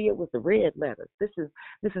call, see, it was the red letters. This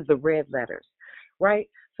is the red letters, right?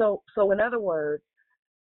 So in other words,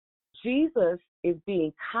 Jesus is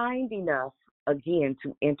being kind enough again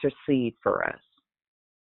to intercede for us.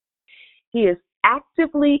 He is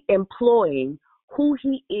actively employing who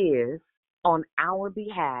he is on our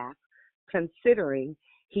behalf, considering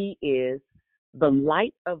he is the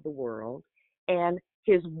light of the world and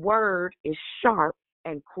his word is sharp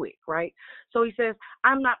and quick, right? So he says,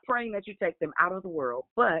 I'm not praying that you take them out of the world,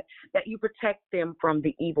 but that you protect them from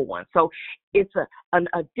the evil one. So it's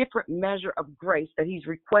a different measure of grace that he's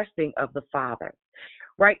requesting of the Father,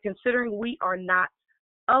 right? Considering we are not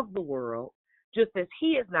of the world, just as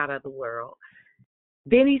he is not of the world,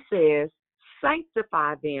 then he says,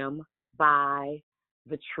 sanctify them by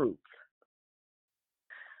the truth.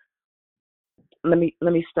 Let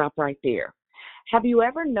me stop right there. Have you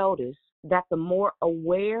ever noticed that the more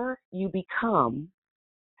aware you become,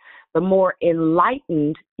 the more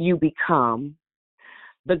enlightened you become,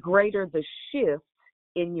 the greater the shift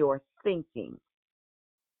in your thinking,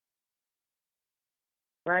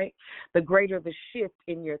 right? The greater the shift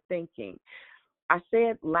in your thinking. I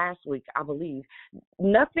said last week, I believe,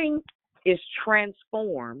 nothing is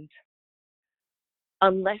transformed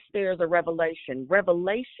unless there's a revelation.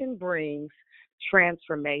 Revelation brings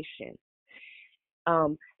transformation.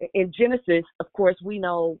 In Genesis, of course, we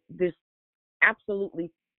know this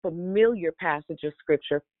absolutely familiar passage of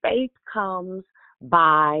scripture. Faith comes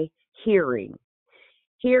by hearing.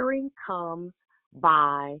 Hearing comes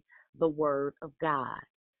by the word of God.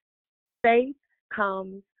 Faith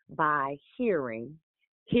comes by hearing.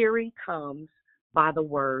 Hearing comes by the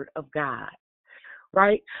word of God.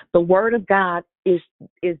 Right? The word of God is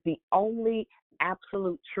the only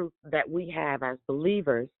absolute truth that we have as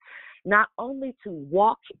believers, not only to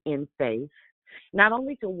walk in faith, not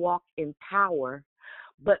only to walk in power,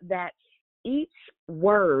 but that each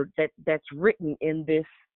word that's written in this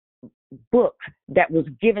book that was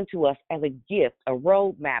given to us as a gift, a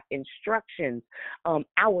roadmap, instructions,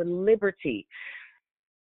 our liberty,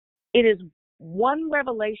 it is one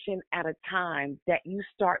revelation at a time that you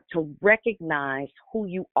start to recognize who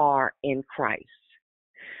you are in Christ.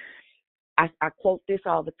 I quote this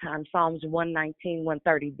all the time, Psalms 119,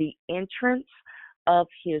 130. The entrance of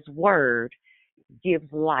his word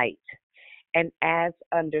gives light and adds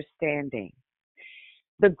understanding.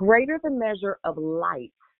 The greater the measure of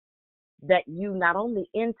light that you not only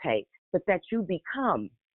intake, but that you become,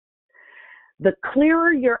 the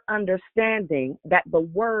clearer your understanding that the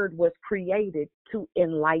word was created to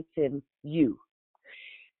enlighten you.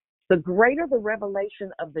 The greater the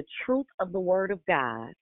revelation of the truth of the word of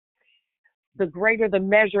God, the greater the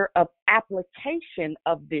measure of application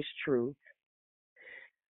of this truth,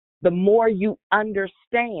 the more you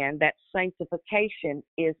understand that sanctification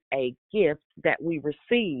is a gift that we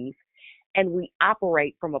receive and we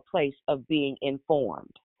operate from a place of being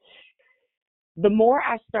informed. The more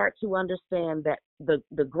I start to understand that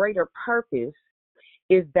the greater purpose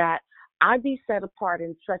is that I be set apart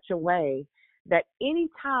in such a way that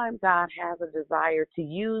anytime God has a desire to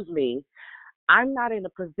use me, I'm not in a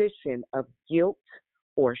position of guilt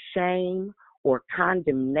or shame or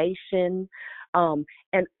condemnation,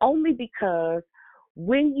 and only because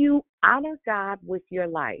when you honor God with your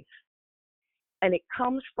life, and it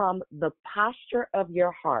comes from the posture of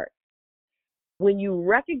your heart, when you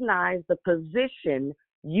recognize the position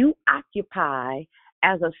you occupy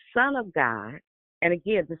as a son of God, and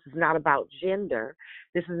again, this is not about gender,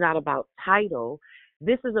 this is not about title,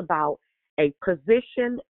 this is about a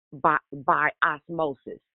position by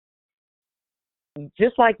osmosis.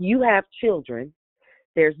 Just like you have children,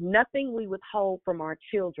 there's nothing we withhold from our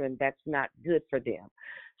children that's not good for them.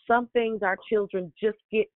 Some things our children just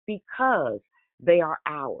get because they are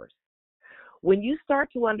ours. When you start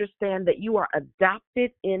to understand that you are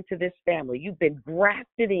adopted into this family, you've been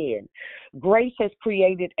grafted in, grace has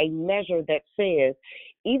created a measure that says,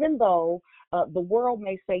 even though the world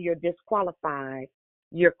may say you're disqualified,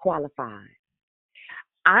 you're qualified.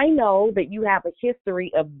 I know that you have a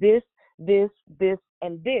history of this,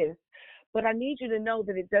 and this, but I need you to know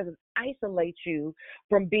that it doesn't isolate you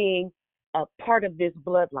from being a part of this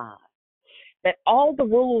bloodline. That all the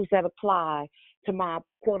rules that apply to my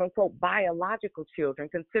quote unquote biological children,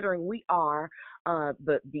 considering we are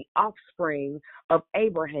the offspring of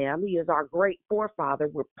Abraham, he is our great forefather,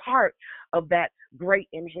 we're part of that great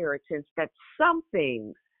inheritance, that some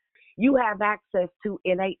things you have access to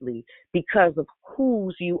innately because of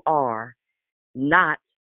whose you are, not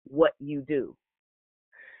what you do.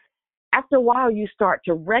 after a while, you start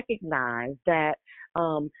to recognize that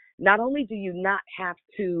not only do you not have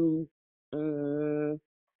to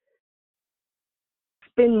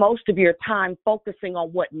spend most of your time focusing on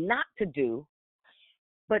what not to do,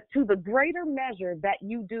 but to the greater measure that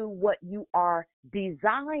you do what you are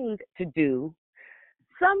designed to do,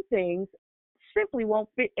 some things simply won't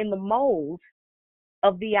fit in the mold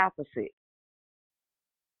of the opposite.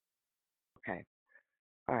 Okay.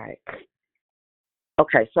 All right.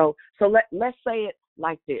 Okay. So let's say it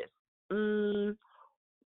like this.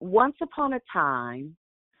 Once upon a time,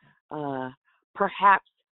 perhaps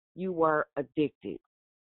you were addicted.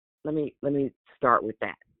 Let me start with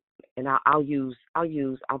that, and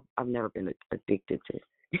I've never been addicted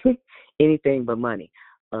to anything but money.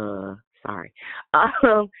 Sorry.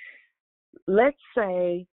 Let's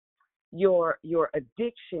say your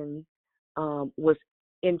addiction was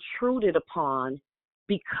intruded upon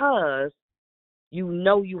because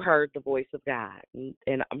you heard the voice of God, and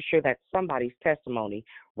I'm sure that's somebody's testimony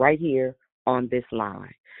right here on this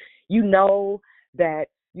line. You know that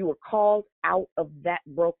you were called out of that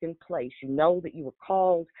broken place. You know that you were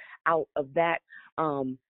called out of that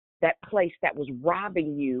place that was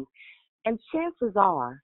robbing you. And chances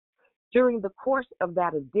are, during the course of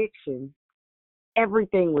that addiction,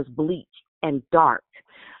 everything was bleak and dark.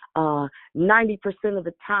 90% of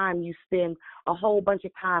the time you spend a whole bunch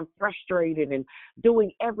of time frustrated and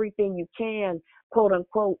doing everything you can, quote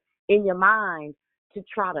unquote, in your mind to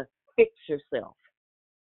try to fix yourself.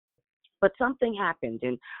 But something happened,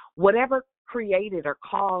 and whatever created or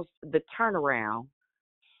caused the turnaround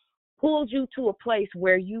pulled you to a place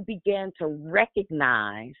where you began to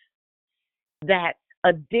recognize that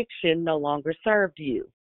addiction no longer served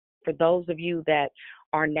you. For those of you that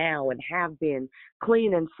are now and have been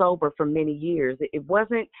clean and sober for many years, it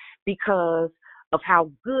wasn't because of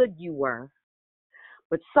how good you were,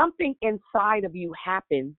 but something inside of you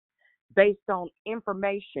happened based on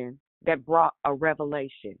information that brought a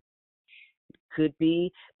revelation. Could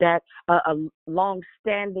be that a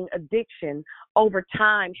long-standing addiction over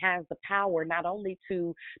time has the power not only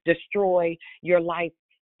to destroy your life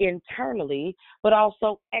internally, but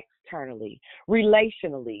also externally,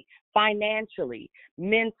 relationally, financially,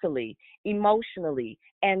 mentally, emotionally,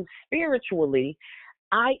 and spiritually,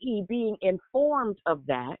 i.e. being informed of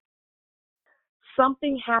that,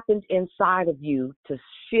 something happened inside of you to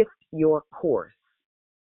shift your course.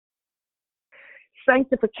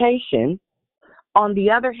 Sanctification, on the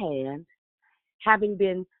other hand, having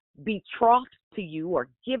been betrothed to you or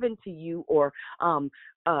given to you or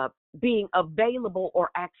being available or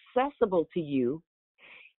accessible to you,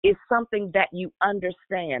 is something that you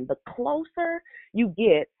understand. The closer you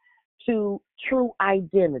get to true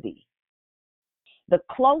identity, the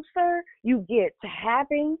closer you get to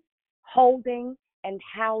having, holding, and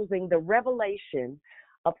housing the revelation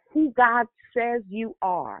of who God says you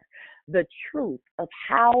are, the truth of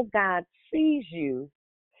how God sees you,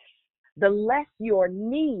 the less your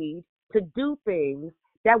need to do things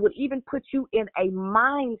that would even put you in a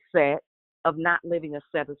mindset of not living a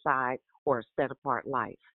set aside or a set apart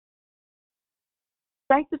life.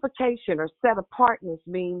 Sanctification or set apartness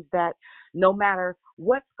means that no matter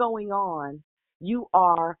what's going on, you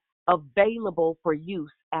are available for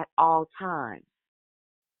use at all times.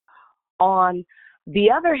 On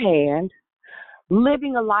the other hand,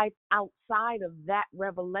 living a life outside of that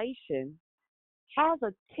revelation has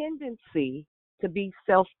a tendency to be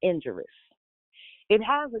self-injurious. It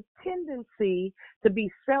has a tendency to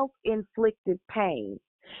be self-inflicted pain.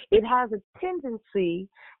 It has a tendency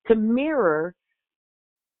to mirror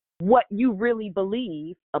what you really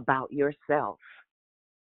believe about yourself.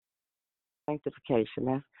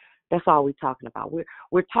 Sanctification, that's all we're talking about.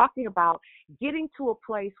 We're talking about getting to a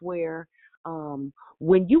place where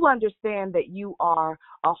when you understand that you are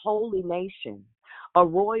a holy nation, a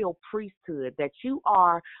royal priesthood, that you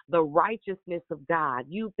are the righteousness of God,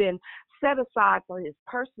 you've been set aside for his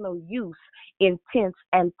personal use, intents,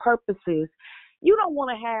 and purposes. You don't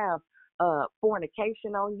want to have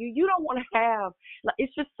fornication on you. You don't want to have,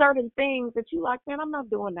 it's just certain things that you like, man, I'm not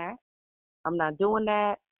doing that. I'm not doing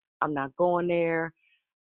that. I'm not going there.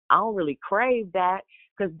 I don't really crave that,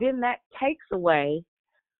 because then that takes away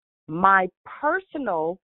my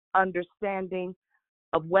personal understanding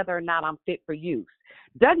of whether or not I'm fit for use.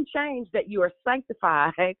 Doesn't change that you are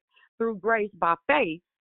sanctified through grace by faith,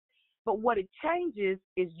 but what it changes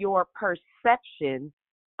is your perception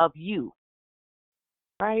of you,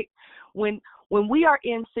 right? When we are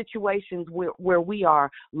in situations where we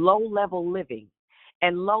are low-level living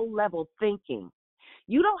and low-level thinking,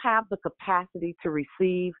 you don't have the capacity to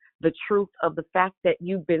receive the truth of the fact that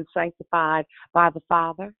you've been sanctified by the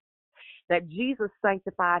Father. that Jesus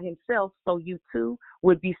sanctified himself so you too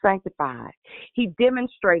would be sanctified. He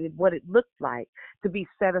demonstrated what it looked like to be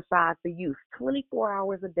set aside for use 24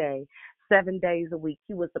 hours a day, 7 days a week.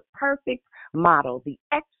 He was the perfect model, the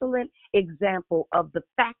excellent example of the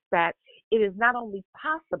fact that it is not only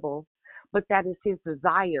possible, but that is his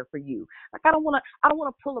desire for you. Like I don't want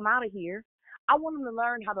to pull him out of here. I want him to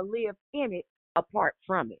learn how to live in it apart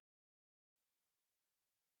from it.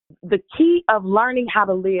 The key of learning how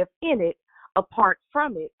to live in it apart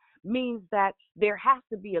from it means that there has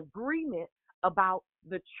to be agreement about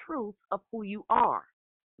the truth of who you are.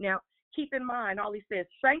 Now, keep in mind, all he says,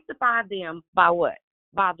 sanctify them by what?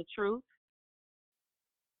 By the truth.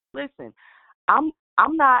 Listen, I'm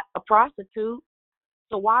not a prostitute,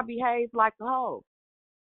 so why behave like a hoe?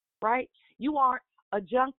 Right? You aren't a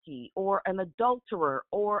junkie or an adulterer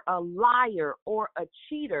or a liar or a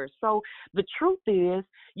cheater. So the truth is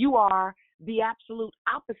you are the absolute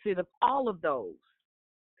opposite of all of those.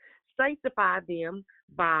 Sanctify them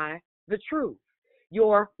by the truth.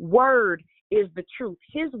 Your word is the truth.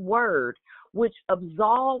 His word, which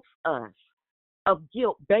absolves us of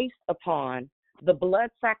guilt based upon the blood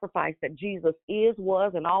sacrifice that Jesus is,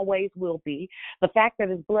 was, and always will be. The fact that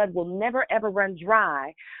his blood will never, ever run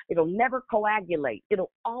dry. It'll never coagulate. It'll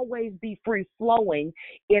always be free flowing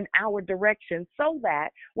in our direction so that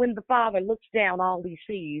when the Father looks down, all he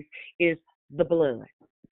sees is the blood.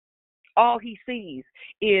 All he sees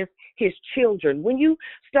is his children. When you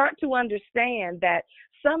start to understand that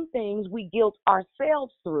some things we guilt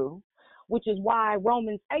ourselves through, which is why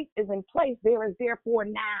Romans 8 is in place. There is therefore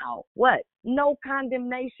now, what? No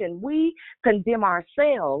condemnation. We condemn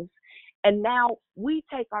ourselves, and now we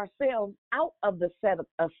take ourselves out of the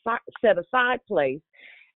set aside place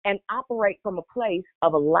and operate from a place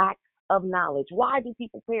of a lack of knowledge. Why do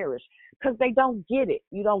people perish? Because they don't get it.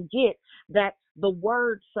 You don't get that the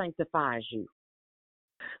word sanctifies you.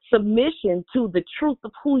 Submission to the truth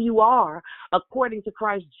of who you are according to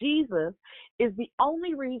Christ Jesus is the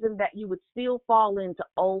only reason that you would still fall into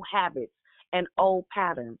old habits and old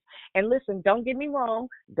patterns. And listen, don't get me wrong,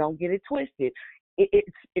 don't get it twisted.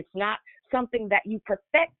 It's not something that you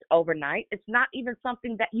perfect overnight. It's not even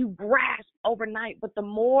something that you grasp overnight. But the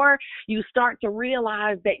more you start to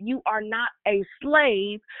realize that you are not a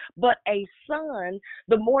slave, but a son,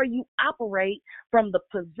 the more you operate from the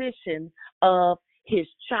position of his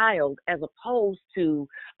child as opposed to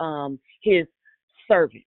his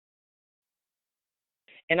servant.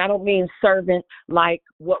 And I don't mean servant like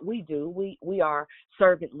what we do. We are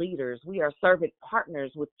servant leaders. We are servant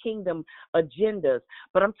partners with kingdom agendas.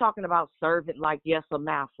 But I'm talking about servant like Yesa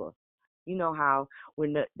Massa. You know how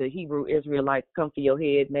when the Hebrew Israelites come for your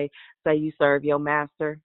head and they say you serve your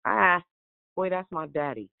master? Boy, that's my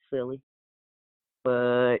daddy, silly.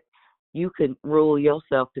 But you can rule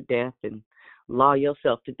yourself to death and law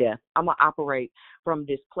yourself to death. I'm going to operate from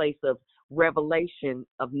this place of revelation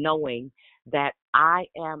of knowing that I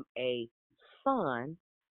am a son.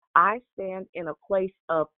 I stand in a place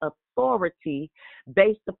of authority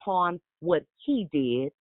based upon what he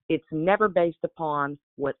did. It's never based upon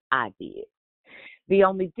what I did. The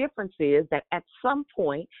only difference is that at some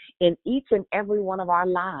point in each and every one of our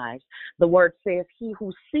lives, the word says, he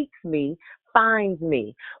who seeks me finds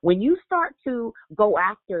me. When you start to go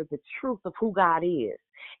after the truth of who God is,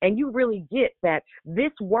 and you really get that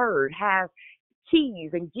this word has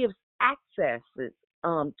keys and gives access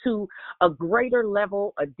to a greater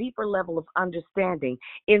level, a deeper level of understanding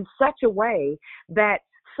in such a way that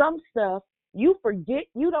some stuff you forget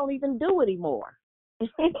you don't even do anymore.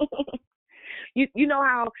 You know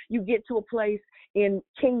how you get to a place in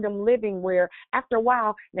kingdom living where after a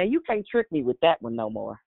while, now you can't trick me with that one no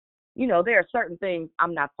more. You know, there are certain things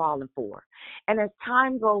I'm not falling for. And as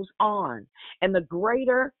time goes on and the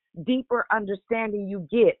greater, deeper understanding you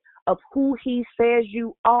get of who he says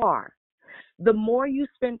you are, the more you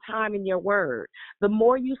spend time in your word, the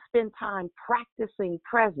more you spend time practicing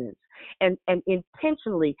presence and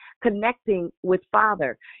intentionally connecting with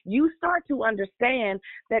Father, you start to understand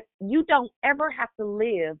that you don't ever have to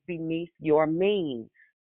live beneath your means.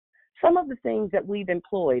 Some of the things that we've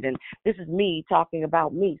employed, and this is me talking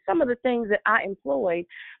about me, some of the things that I employed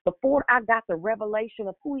before I got the revelation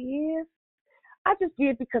of who he is, I just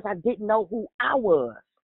did because I didn't know who I was.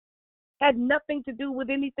 Had nothing to do with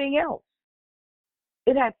anything else.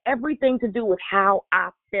 It had everything to do with how I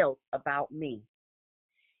felt about me.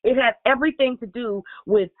 It had everything to do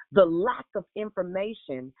with the lack of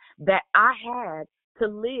information that I had to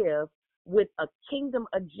live with a kingdom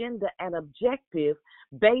agenda and objective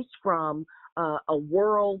based from a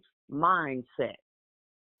world mindset,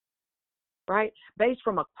 right? Based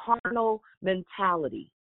from a carnal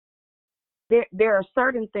mentality. there are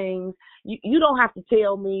certain things you don't have to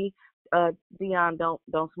tell me, Dion,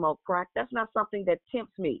 don't smoke crack. That's not something that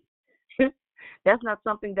tempts me. That's not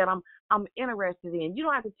something that I'm interested in. You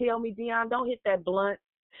don't have to tell me, Dion, don't hit that blunt.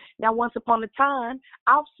 Now, once upon a time,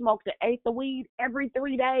 I've smoked an eighth of weed every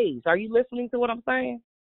 3 days. Are you listening to what I'm saying?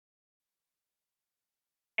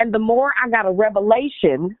 And the more I got a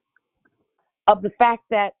revelation of the fact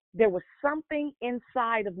that there was something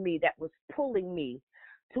inside of me that was pulling me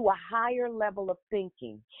to a higher level of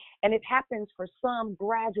thinking. And it happens for some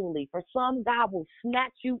gradually. For some, God will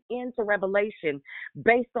snatch you into revelation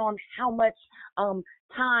based on how much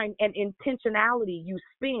time and intentionality you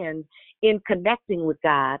spend in connecting with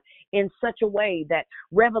God in such a way that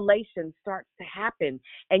revelation starts to happen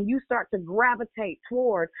and you start to gravitate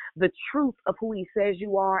toward the truth of who he says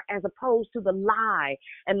you are, as opposed to the lie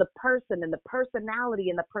and the person and the personality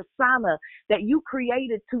and the persona that you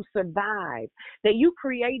created to survive, that you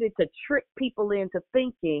created to trick people into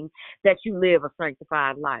thinking that you live a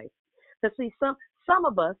sanctified life. Because see, some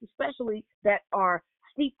of us, especially that are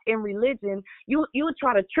steeped in religion, you would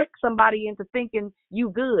try to trick somebody into thinking you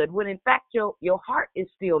good, when in fact your heart is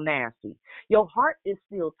still nasty. Your heart is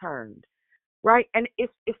still turned, right? And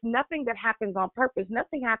it's nothing that happens on purpose.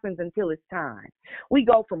 Nothing happens until it's time. We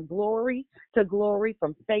go from glory to glory,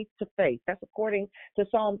 from faith to faith. That's according to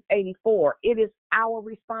Psalms 84. It is our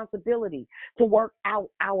responsibility to work out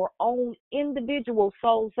our own individual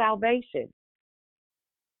soul salvation.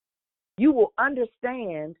 You will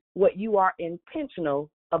understand what you are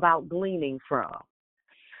intentional about gleaning from.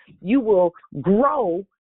 You will grow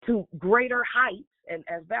to greater heights, and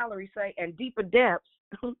as Valerie say, and deeper depths,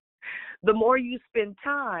 the more you spend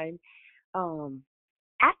time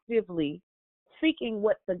actively seeking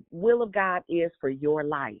what the will of God is for your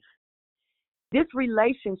life. This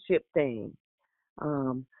relationship thing,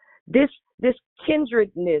 this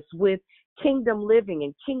kindredness with kingdom living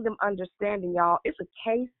and kingdom understanding, y'all, it's a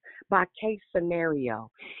case by case scenario.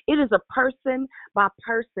 It is a person by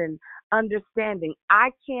person understanding.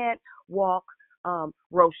 I can't walk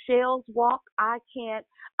Rochelle's walk. I can't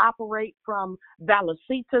operate from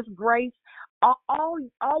Valicita's grace. All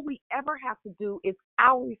we ever have to do is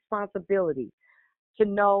our responsibility to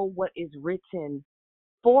know what is written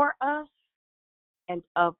for us and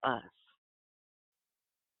of us.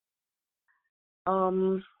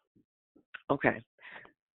 Okay.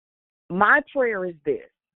 My prayer is this,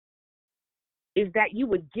 is that you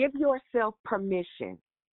would give yourself permission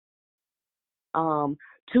to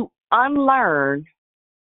unlearn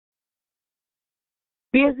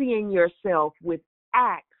busying yourself with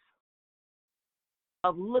acts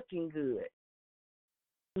of looking good.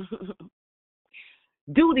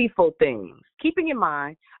 Dutiful things. Keeping in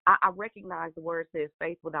mind, I recognize the word says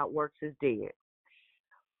faith without works is dead.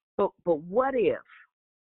 But what if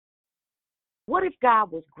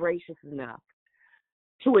God was gracious enough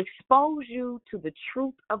to expose you to the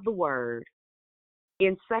truth of the word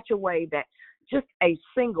in such a way that just a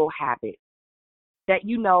single habit that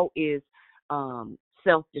you know is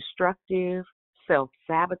self-destructive,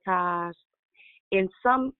 self-sabotage, in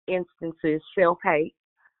some instances self-hate,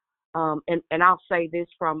 and I'll say this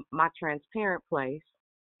from my transparent place,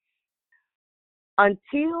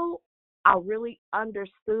 until I really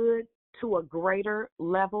understood to a greater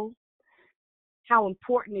level how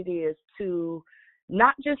important it is to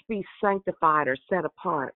not just be sanctified or set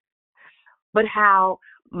apart, but how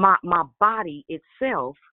my body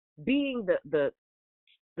itself, being the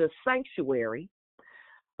sanctuary,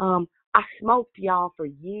 I smoked, y'all, for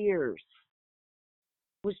years.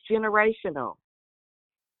 It was generational.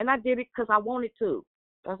 And I did it because I wanted to.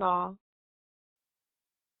 That's all.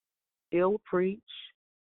 Still would preach,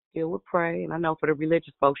 still would pray. And I know for the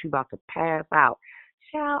religious folks, you about to pass out.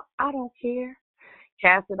 Child, I don't care.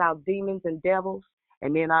 Casting out demons and devils,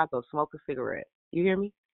 and then I'll go smoke a cigarette. You hear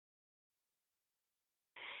me?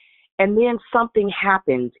 And then something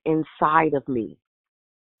happened inside of me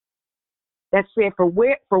that said, for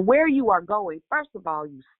where you are going, first of all,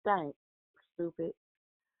 you stink, stupid.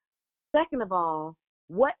 Second of all,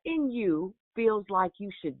 what in you feels like you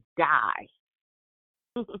should die?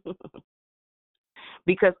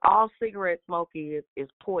 Because all cigarette smoking is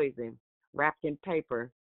poison wrapped in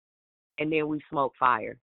paper, and then we smoke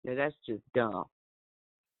fire. Now that's just dumb,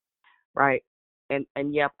 right? And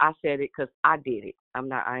yep, I said it because I did it. I'm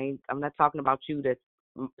not talking about you that's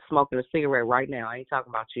smoking a cigarette right now. I ain't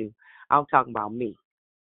talking about you. I'm talking about me,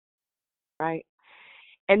 right?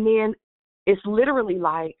 And then it's literally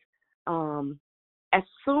like, as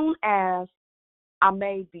soon as I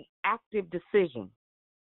made the active decision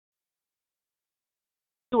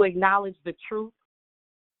to acknowledge the truth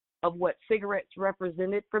of what cigarettes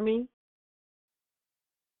represented for me,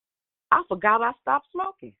 I forgot I stopped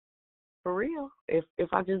smoking. For real.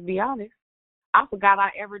 If I just be honest. I forgot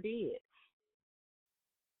I ever did.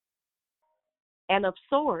 And of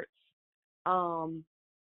sorts,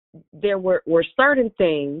 there were certain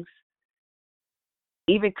things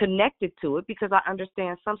even connected to it, because I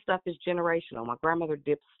understand some stuff is generational. My grandmother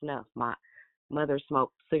dipped snuff. My mother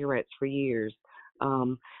smoked cigarettes for years.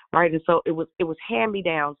 Right, and so it was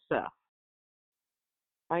hand-me-down stuff.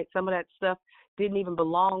 Right, some of that stuff didn't even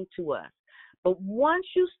belong to us. But once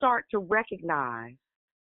you start to recognize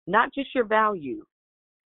not just your value,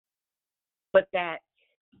 but that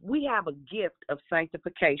we have a gift of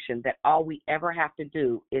sanctification, that all we ever have to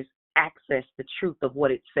do is access the truth of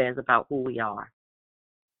what it says about who we are.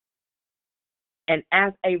 And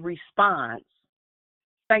as a response,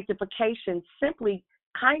 sanctification simply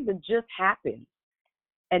kind of just happens.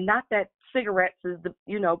 And not that cigarettes is the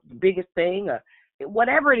biggest thing, or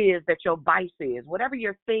whatever it is that your vice is, whatever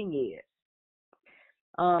your thing is.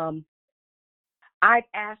 I'd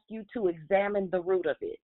ask you to examine the root of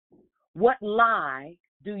it. What lie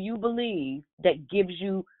do you believe that gives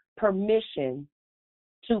you permission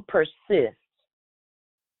to persist?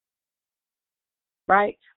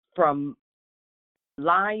 Right? From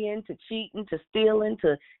lying to cheating to stealing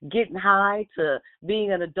to getting high to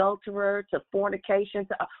being an adulterer to fornication.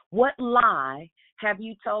 What lie have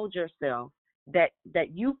you told yourself that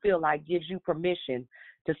you feel like gives you permission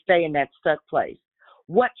to stay in that stuck place?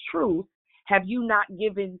 What truth have you not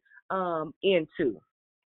given into?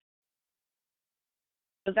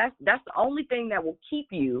 Because that's the only thing that will keep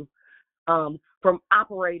you from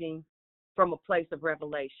operating from a place of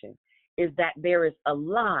revelation, is that there is a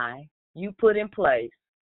lie you put in place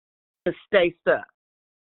to stay stuck.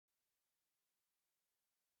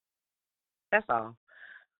 That's all.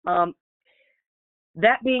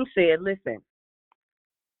 That being said, listen,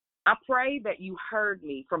 I pray that you heard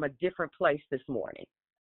me from a different place this morning.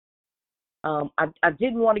 I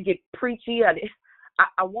didn't want to get preachy.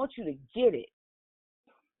 I want you to get it,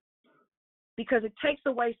 because it takes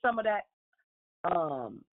away some of that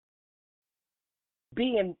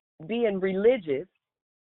being religious,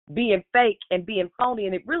 being fake, and being phony,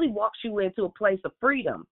 and it really walks you into a place of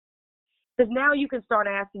freedom. Because now you can start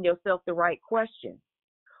asking yourself the right question.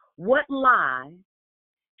 What lie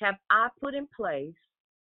have I put in place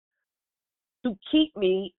to keep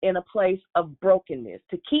me in a place of brokenness,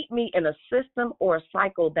 to keep me in a system or a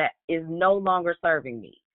cycle that is no longer serving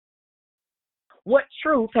me? What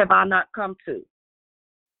truth have I not come to?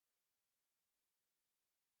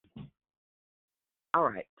 All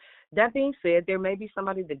right. That being said, there may be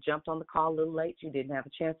somebody that jumped on the call a little late. You didn't have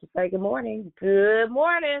a chance to say good morning. Good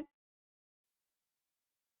morning.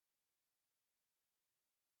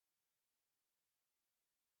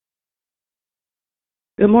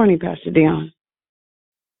 Good morning, Pastor Dion.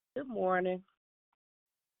 Good morning.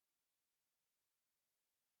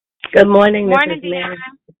 Good morning, Good morning, Mrs. Mary.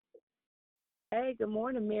 Hey, good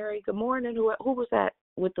morning, Mary. Good morning. Who was that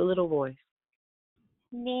with the little voice?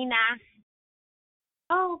 Nina.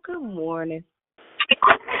 Oh, good morning.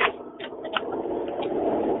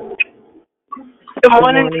 Good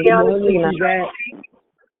morning, Dion.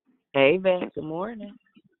 Hey, Van. Good morning.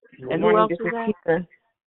 Good And morning, who else is that? Keitha.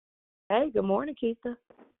 Hey, good morning, Keitha.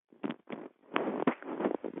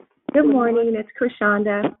 Good morning, it's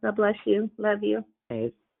Krishanda. God bless you. Love you.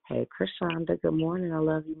 Hey, Krishanda. Good morning. I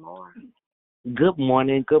love you more. Good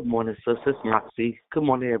morning, sisters, Moxie. Good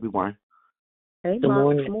morning, everyone. Hey, Good Mox.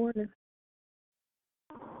 morning. Good morning.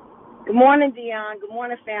 Good morning, Dion. Good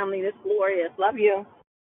morning, family. This is Glorious. Love you.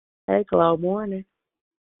 Hey, Chloe. Morning.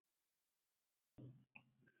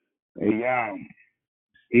 Hey,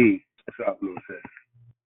 E. What's up, little sis?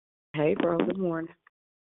 Hey, bro. Good morning.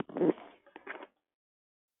 Thank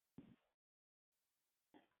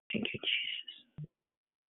you, Jesus.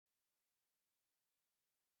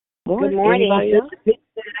 Morning. Good morning. Anybody else?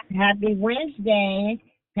 Happy Wednesday.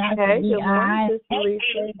 Pastor Hey, good D.I. morning, Sister Hey,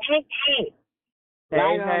 Lisa. hey. Hey,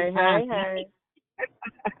 Right on time.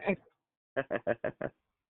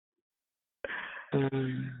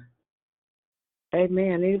 Hey,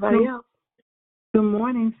 man. Anybody else? Good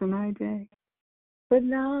morning, Sanae. Good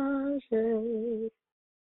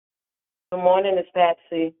morning, it's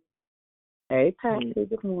Patsy. Hey, Patsy.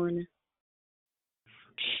 Good morning.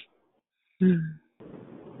 Good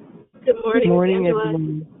morning, Good morning, Angela.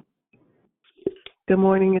 everyone. Good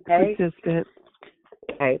morning, it's Hey. Persistent.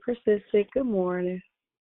 Hey, Persistent. Good morning.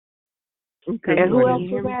 Good And who else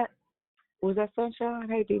morning. was that? Was that Sunshine?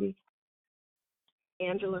 Hey, Dee Dee.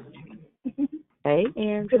 Angela. Hey,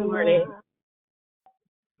 Angela. Good morning.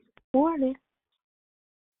 Morning.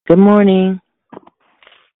 Good morning.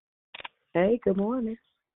 Hey, good morning.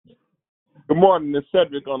 Good morning. It's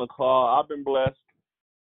Cedric on the call. I've been blessed.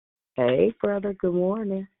 Hey, brother. Good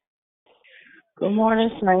morning. Good morning,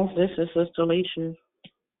 Saints. This is Sister Alicia.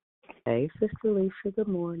 Hey, Sister Alicia. Good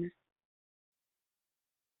morning.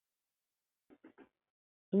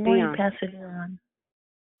 Good morning, Dion. Pastor Dion.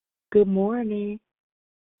 Good morning.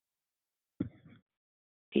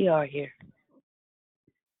 PR here.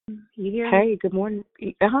 You hear me? Hey, good morning.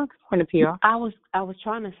 Good morning, PR. I was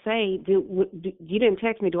trying to say, you didn't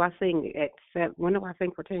text me. Do I sing at 7? When do I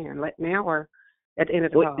sing for 10? Now or at the end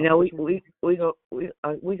of the call? No, we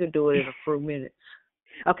could do it in a few minutes.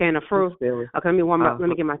 Okay, in a few. Okay, let me warm up. Let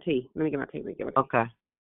me get my tea. Okay,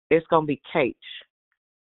 it's gonna be Kate.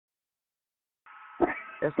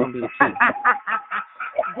 That's gonna be the key.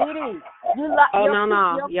 Didi,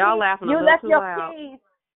 no. Y'all laughing a little too loud. Keys.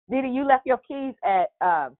 Didi, you left your keys at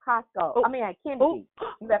Costco. Oh. I mean at Kennedy.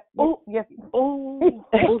 You left. The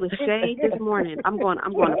shade this morning. I'm going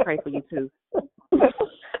to pray for you too. I need all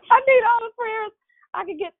the prayers I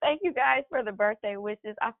can get. Thank you guys for the birthday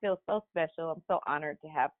wishes. I feel so special. I'm so honored to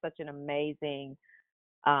have such an amazing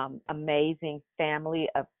family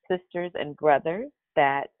of sisters and brothers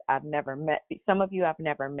that I've never met. Some of you I've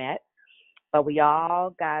never met, but we all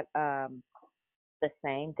got the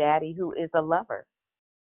same daddy who is a lover.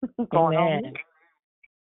 Going on.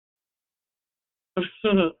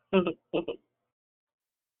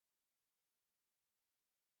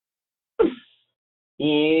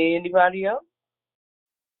 Anybody else?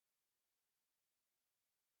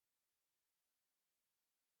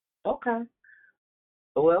 Okay.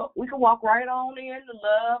 Well, we can walk right on into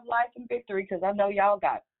love, life, and victory because I know y'all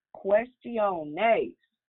got questions.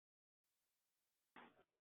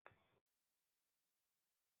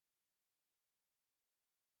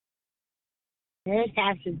 Hey,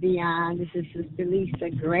 Pastor Dion. This is Sister Lisa.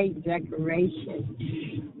 Great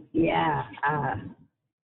decoration. Yeah, I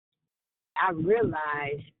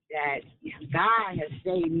realized that God has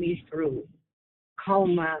saved me through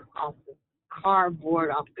coma, off the cardboard,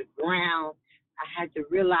 off the ground. I had to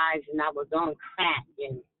realize, and I was on crack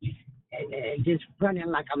and just running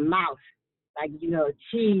like a mouse, like,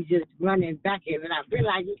 cheese just running back in. And I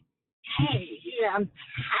realized, hey, I'm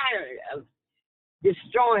tired of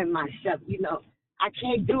destroying myself. I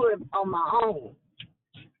can't do it on my own.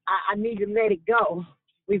 I need to let it go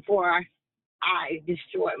before I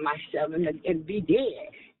destroy myself and be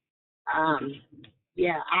dead. I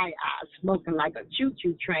smoking like a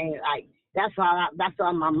choo-choo train. Like that's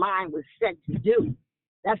all my mind was set to do.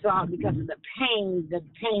 That's all because of the pain that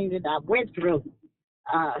I went through,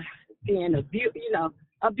 being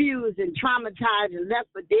abused and traumatized and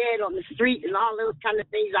left for dead on the street and all those kind of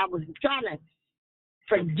things. I was trying to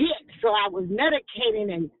forget, so I was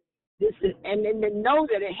medicating and then to know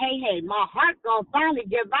that hey, my heart gonna finally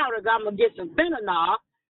give out as I'm gonna get some fentanyl,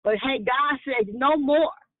 but hey, God said no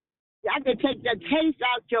more. I can take the taste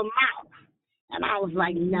out your mouth, and I was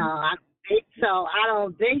like, no, I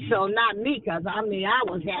don't think so, not me, because I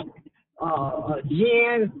was at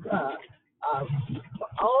gin,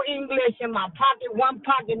 old English in my pocket, one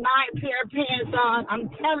pocket, 9 pair of pants on. I'm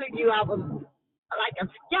telling you, I was like a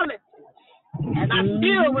skeleton. And I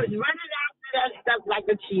still was running after that stuff like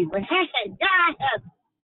a cheese. But hey, God has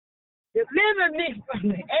delivered me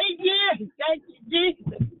from it. 8 years, thank you,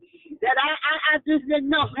 Jesus. That I just said,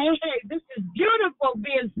 no, hey, this is beautiful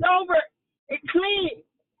being sober and clean.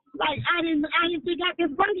 Like I didn't think I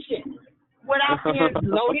could function without being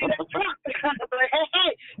loaded in a truck. But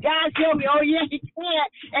hey, God showed me, oh yeah, He can.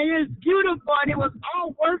 And it's beautiful, and it was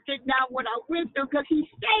all worth it now what I went through because He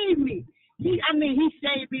saved me. He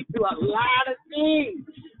saved me through a lot of things.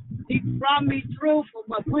 He brought me through from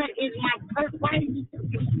what is my purpose.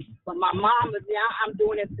 But my mom is now, I'm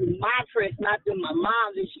doing it through my prayers, not through my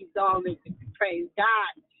mom's, and she's always praise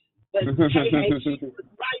God. But hey, she was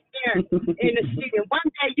right there in the street. And one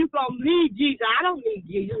day you're going to need Jesus. I don't need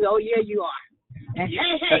Jesus. Oh, yeah, you are. And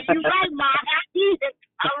hey, you're right, Mom. I need it.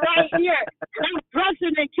 I'm right here. And I'm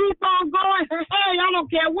pressing and keep on going. Hey, I don't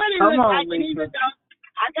care what it looks like. And even though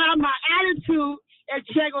I got my attitude and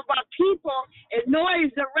check with my people and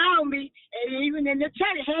noise around me, and even in the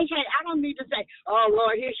church, hey, I don't need to say, oh,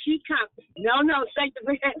 Lord, here she comes. No,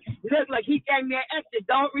 sanctification. Look like He gave me an exit.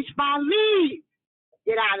 Don't respond, leave.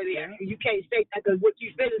 Get out of there. You can't say that because what you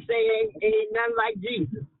finna say ain't nothing like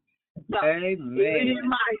Jesus. So, Amen. It is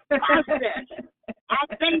my process. I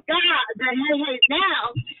thank God that, hey, now,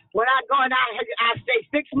 when I go and I stay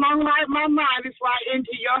 6 months out of my mind before I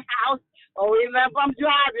enter your house, or even if I'm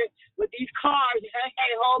driving with these cars,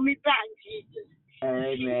 hey, hold me back, Jesus.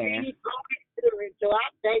 Amen. Spirit. So I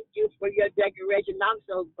thank you for your decoration. I'm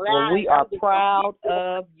so glad. Well, we are proud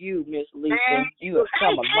of you, Miss Lisa. You have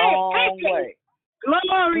come a long way.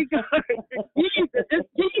 Glory, glory. Jesus,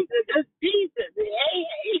 this Jesus. Hey.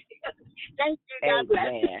 Thank you. God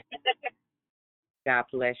bless. God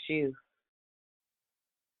bless you.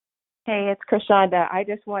 Hey, it's Krishanda. I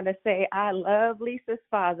just want to say I love Lisa's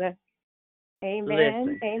father. Amen.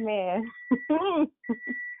 Listen. Amen.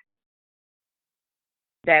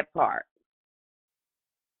 That part.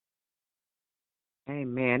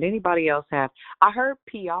 Amen. Anybody else have? I heard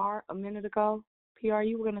PR a minute ago. PR,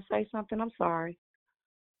 you were going to say something? I'm sorry.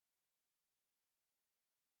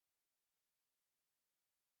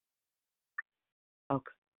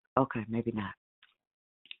 Okay, maybe not.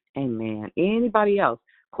 Amen. Anybody else?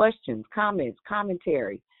 Questions, comments,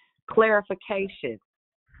 commentary, clarification?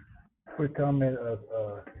 Quick comment of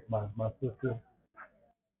my sister.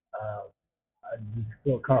 I just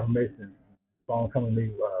feel confirmation. Song coming to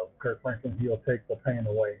me, Kirk Franklin, he'll take the pain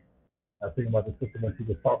away. I was thinking about the sister when she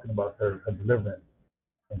was talking about her deliverance.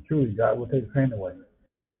 And truly, God will take the pain away.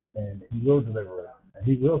 And he will deliver us. And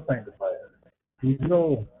he will sanctify us. He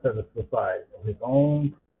will set us aside of his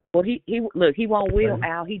own. Well, he won't will,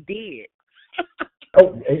 Al. He did.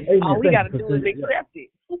 Amen. All we got to do is accept it.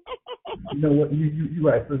 You know what? You're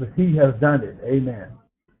right, sister. He has done it. Amen.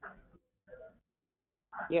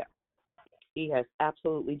 Yeah. He has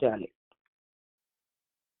absolutely done it.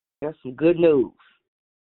 That's some good news.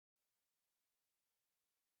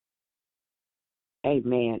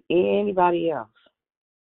 Amen. Anybody else?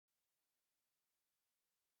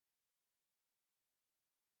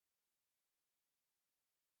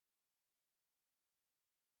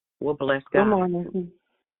 Well, bless God. Good morning.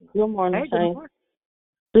 Good morning, Hey, good Saint. morning.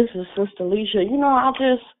 This is Sister Alicia. You know, I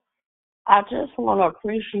just want to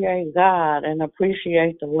appreciate God and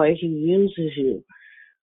appreciate the way He uses you,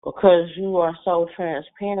 because you are so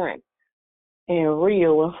transparent and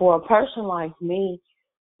real. And for a person like me,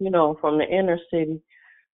 you know, from the inner city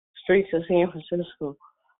streets of San Francisco,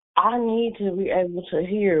 I need to be able to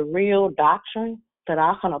hear real doctrine that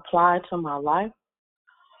I can apply to my life.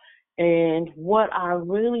 And what I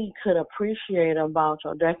really could appreciate about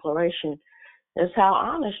your declaration is how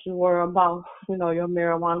honest you were about, you know, your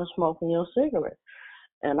marijuana smoke and your cigarette.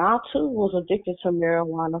 And I, too, was addicted to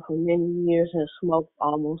marijuana for many years and smoked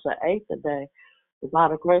almost an eighth a day. By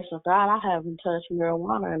the grace of God, I haven't touched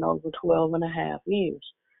marijuana in over 12 and a half years.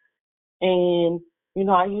 And, you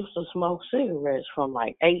know, I used to smoke cigarettes from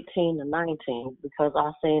like 18 to 19 because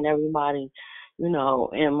I seen everybody, you know,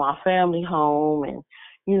 in my family home and,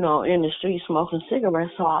 you know, in the street smoking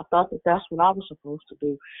cigarettes. So I thought that that's what I was supposed to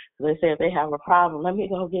do. They said if they have a problem, let me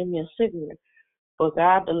go get me a cigarette. But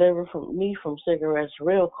God delivered me from cigarettes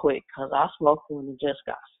real quick because I smoked when it just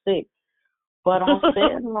got sick. But I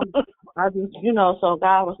said, I just, you know, so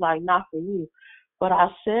God was like, not for you. But I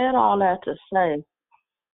said all that to say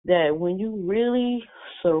that when you really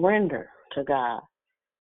surrender to God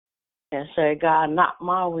and say, God, not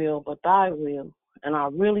my will, but thy will, and I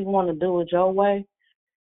really want to do it your way,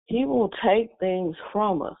 He will take things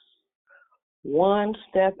from us one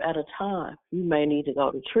step at a time. You may need to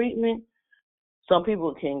go to treatment. Some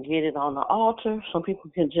people can get it on the altar. Some people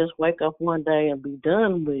can just wake up one day and be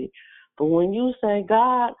done with it. But when you say,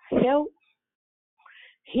 God, help,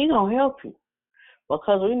 He gonna help you.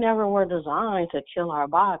 Because we never were designed to kill our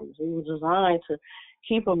bodies. We were designed to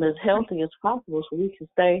keep them as healthy as possible so we can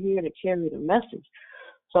stay here to carry the message.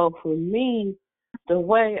 So for me, the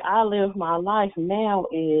way I live my life now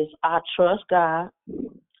is I trust God,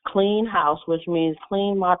 clean house, which means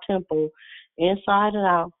clean my temple inside and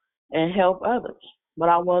out, and help others. But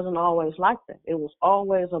I wasn't always like that. It was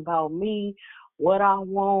always about me, what I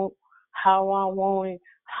want, how I want it,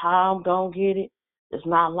 how I'm going to get it. It's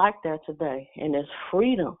not like that today. And it's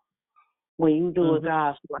freedom when you do it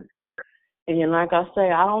God's way. And like I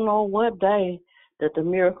say, I don't know what day that the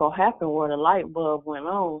miracle happened where the light bulb went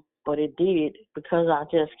on, but it did because I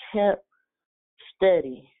just kept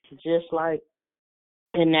steady, just like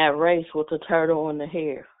in that race with the turtle and the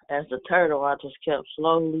hare. As the turtle, I just kept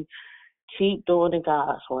slowly keep doing it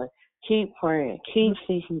God's way. Keep praying, keep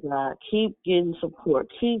seeking God, keep getting support,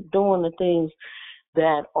 keep doing the things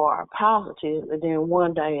that are positive, and then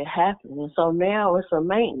one day it happened. And so now it's a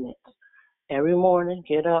maintenance. Every morning,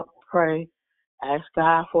 get up, pray, ask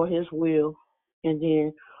God for His will, and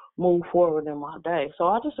then move forward in my day. So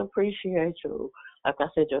I just appreciate you, like I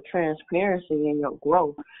said, your transparency and your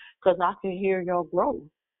growth, because I can hear your growth,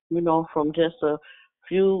 you know, from just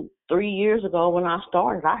 3 years ago when I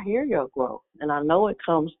started. I hear your growth, and I know it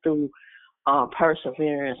comes through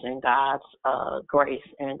perseverance and God's grace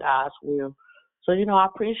and God's will. So, I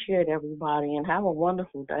appreciate everybody and have a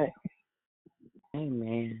wonderful day.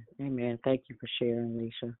 Amen. Amen. Thank you for sharing,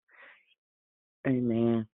 Alicia.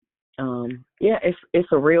 Amen. Yeah,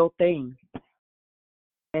 it's a real thing.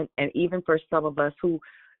 And even for some of us who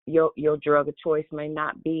your drug of choice may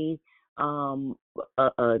not be a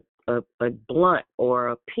blunt or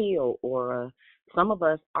a pill or some of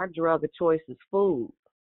us, our drug of choice is food.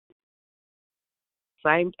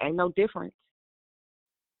 Same, ain't no difference.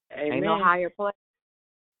 Amen. Ain't no higher place.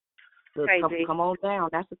 Look, Hey, come on down.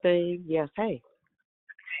 That's the thing. Yes, hey.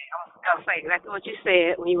 I'll say exactly what you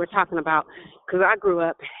said when you were talking about, because I grew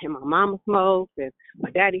up and my mama smoked and my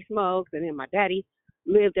daddy smoked, and then my daddy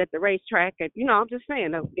lived at the racetrack. And, I'm just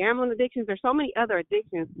saying, those gambling addictions, there's so many other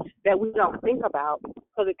addictions that we don't think about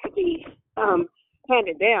because it could be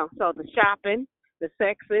handed down. So the shopping, the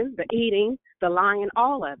sexing, the eating, the lying,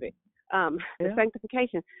 all of it, the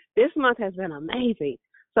sanctification. This month has been amazing.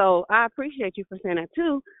 So I appreciate you for saying that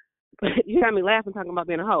too. But you got me laughing talking about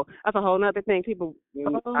being a hoe. That's a whole other thing. People,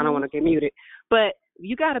 I don't want to get muted. But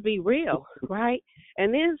you got to be real, right?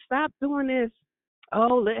 And then stop doing this.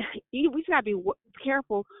 We got to be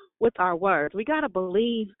careful with our words. We got to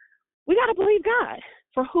believe God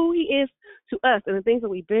for who he is to us and the things that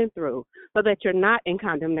we've been through so that you're not in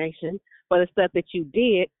condemnation for the stuff that you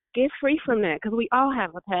did. Get free from that because we all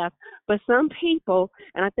have a past. But some people,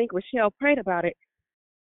 and I think Rochelle prayed about it,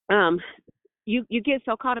 you get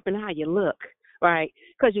so caught up in how you look, right?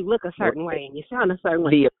 Because you look a certain way and you sound a certain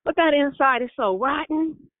way. But that inside is so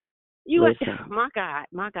rotten. My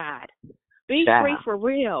God. Be free for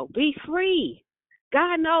real. Be free.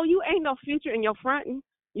 God knows you ain't no future in your fronting.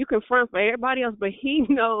 You can front for everybody else, but he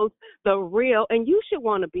knows the real. And you should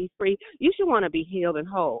want to be free. You should want to be healed and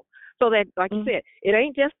whole. So that, like you said, it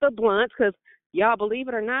ain't just the blunts because y'all believe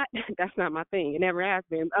it or not, that's not my thing. It never has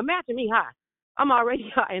been. Imagine me high. I'm already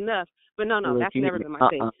high enough. But no, that's never been my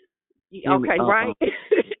thing. Okay, right?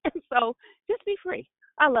 So just be free.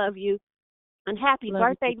 I love you. And happy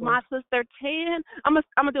birthday to my sister, 10. I'm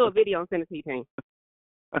gonna do a video and send it to you, Pam.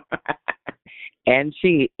 And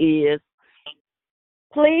she is.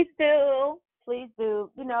 Please do.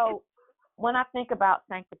 When I think about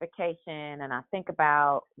sanctification and I think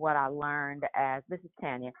about what I learned this is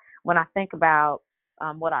Tanya. When I think about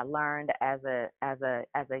what I learned as a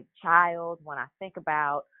child, when I think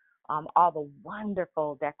about all the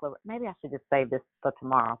wonderful declarations. Maybe I should just save this for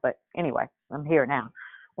tomorrow. But anyway, I'm here now.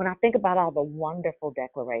 When I think about all the wonderful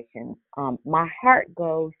declarations, my heart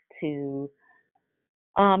goes to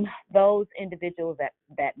those individuals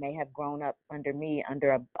that may have grown up under me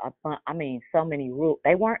under so many rules.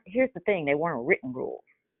 Here's the thing, they weren't written rules.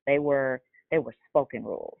 They were spoken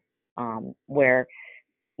rules, where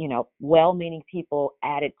well-meaning people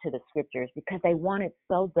added to the scriptures because they wanted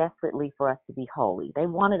so desperately for us to be holy. They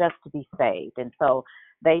wanted us to be saved. And so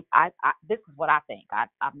this is what I think.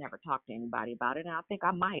 I've never talked to anybody about it, and I think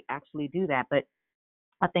I might actually do that. But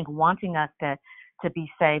I think wanting us to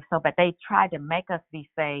be saved, but they tried to make us be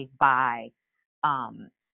saved by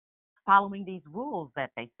following these rules that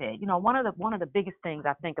they said. One of the biggest things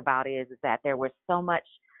I think about is that there was so much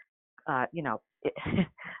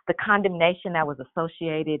the condemnation that was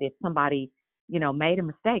associated if somebody, made a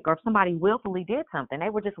mistake or if somebody willfully did something. They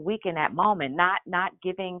were just weak in that moment, not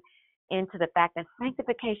giving into the fact that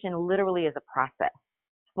sanctification literally is a process.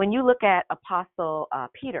 When you look at Apostle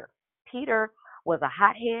Peter was a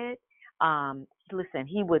hothead. Listen,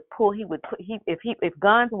 if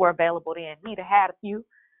guns were available then, he'd have had a few.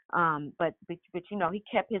 But he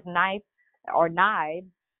kept his knives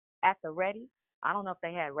at the ready. I don't know if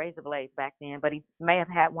they had razor blades back then, but he may have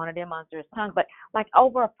had one of them under his tongue. But like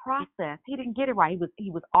over a process, he didn't get it right.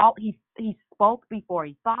 He spoke before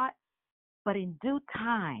he thought, but in due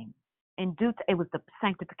time, it was the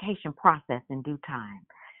sanctification process in due time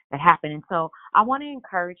that happened. And so I want to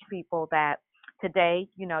encourage people that today,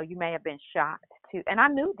 you may have been shocked too. And I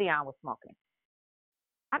knew Dion was smoking.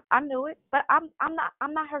 I knew it, but I'm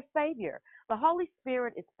not her savior. The Holy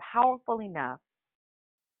Spirit is powerful enough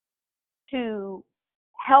to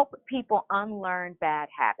help people unlearn bad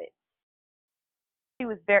habits.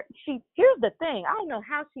 Here's the thing. I don't know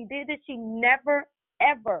how she did it. She never,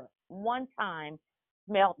 ever one time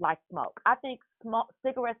smelled like smoke. I think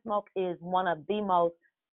cigarette smoke is one of the most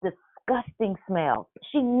disgusting smells.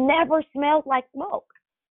 She never smelled like smoke,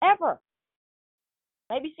 ever.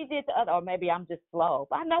 Maybe she did the other, or maybe I'm just slow.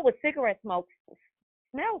 But I know what cigarette smoke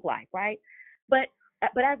smells like, right? But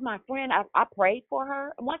as my friend, I prayed for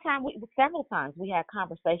her. Several times we had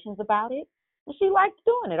conversations about it, and she liked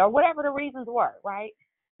doing it, or whatever the reasons were, right?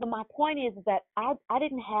 But my point is that I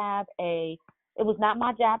didn't have a It was not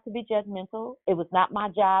my job to be judgmental. It was not my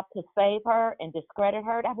job to save her and discredit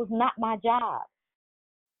her. That was not my job.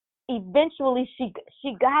 Eventually, she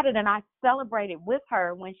got it, and I celebrated with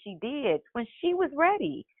her when she did, when she was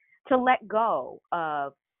ready to let go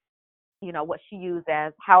of, what she used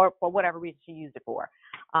as, however, for whatever reason she used it for.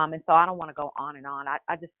 And so I don't want to go on and on.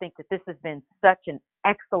 I just think that this has been such an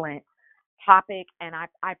excellent topic, and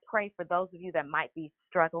I pray for those of you that might be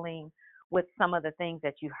struggling with some of the things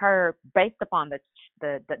that you heard based upon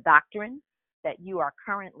the doctrine that you are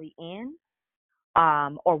currently in,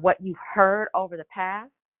 or what you've heard over the past.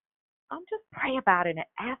 Just pray about it and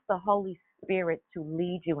ask the Holy Spirit to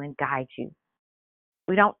lead you and guide you.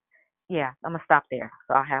 I'm going to stop there.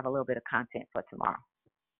 So I'll have a little bit of content for tomorrow.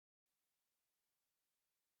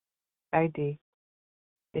 Hey, D.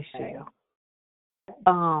 It's Shell.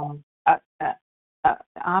 I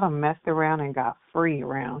done messed around and got free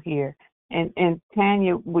around here. And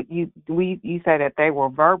Tanya, you said that they were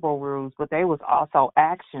verbal rules, but they was also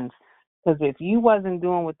actions. Because if you wasn't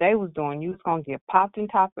doing what they was doing, you was gonna get popped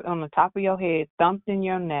on the top of your head, thumped in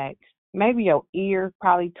your neck, maybe your ear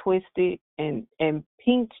probably twisted and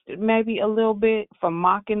pinched maybe a little bit for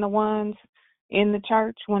mocking the ones in the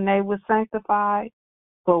church when they were sanctified,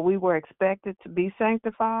 but we were expected to be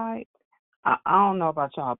sanctified. I don't know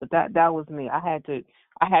about y'all, but that was me. I had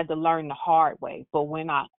to learn the hard way. But when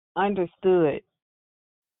I understood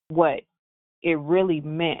what it really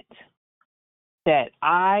meant, that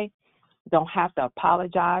I don't have to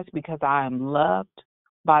apologize because I am loved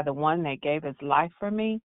by the one that gave his life for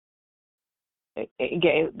me,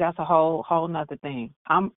 that's a whole nother thing.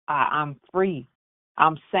 I'm free.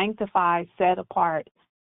 I'm sanctified, set apart,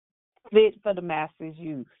 fit for the master's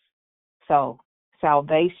use. So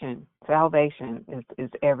salvation is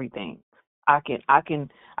everything. I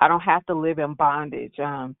don't have to live in bondage.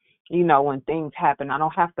 When things happen, I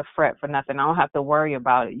don't have to fret for nothing. I don't have to worry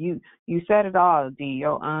about it. You said it all, D.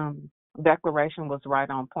 Your declaration was right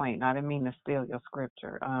on point. I didn't mean to steal your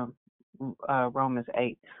scripture, Romans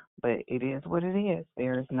 8, but it is what it is.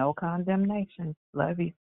 There is no condemnation. Love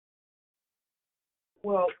you.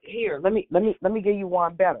 Well, here, let me give you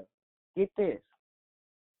one better. Get this.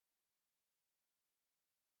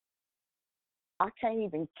 I can't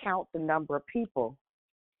even count the number of people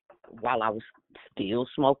while I was still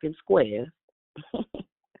smoking squares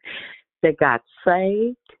that got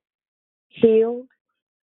saved, healed,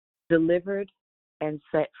 delivered, and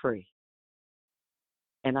set free.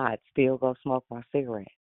 And I'd still go smoke my cigarette.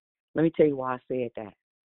 Let me tell you why I said that.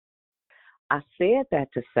 I said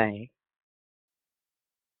that to say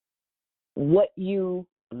what you,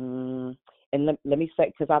 and let me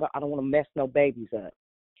say, because I don't want to mess no babies up.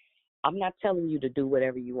 I'm not telling you to do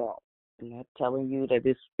whatever you want. I'm not telling you that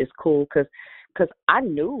it's cool because I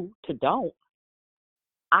knew to don't.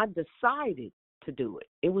 I decided to do it.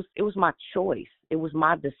 It was my choice. It was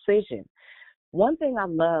my decision. One thing I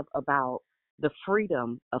love about the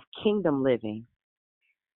freedom of kingdom living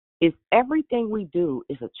is everything we do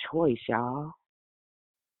is a choice, y'all.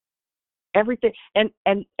 Everything. And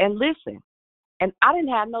listen, and I didn't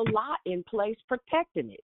have no law in place protecting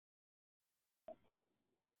it.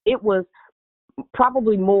 It was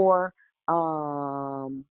probably more, I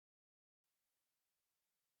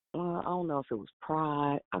don't know if it was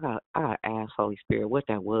pride. I got to ask Holy Spirit what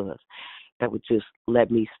that was that would just let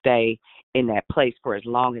me stay in that place for as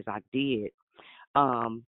long as I did.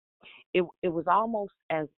 It was almost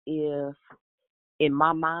as if in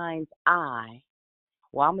my mind's eye,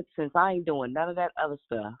 since I ain't doing none of that other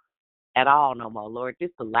stuff at all no more, Lord, this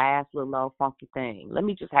the last little old funky thing. Let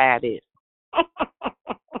me just have this.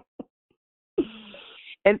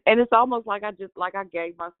 And it's almost like I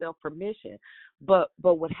gave myself permission. But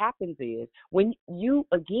what happens is when you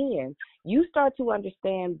start to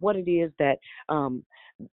understand what it is that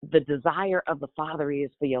the desire of the Father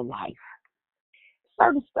is for your life.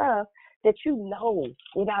 Certain stuff that you know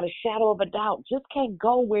without a shadow of a doubt just can't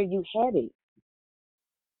go where you headed.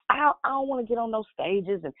 I don't want to get on those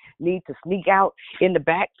stages and need to sneak out in the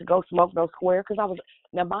back to go smoke those squares because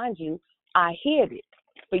now mind you, I hid it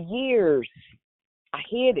for years. I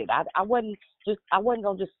hid it. I wasn't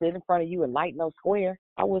gonna just sit in front of you and light no square.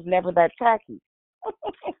 I was never that tacky.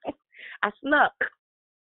 I snuck.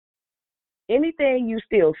 Anything you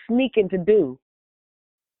still sneaking to do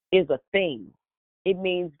is a thing. It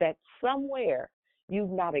means that somewhere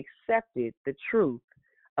you've not accepted the truth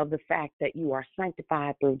of the fact that you are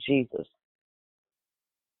sanctified through Jesus.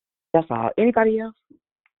 That's all. Anybody else?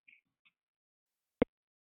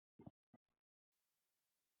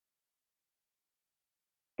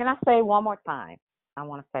 Can I say one more time? I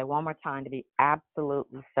want to say one more time to be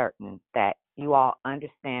absolutely certain that you all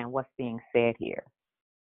understand what's being said here.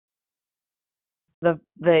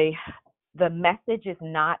 The message is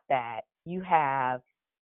not that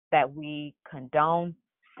we condone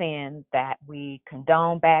sin, that we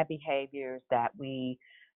condone bad behaviors, that we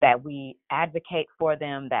advocate for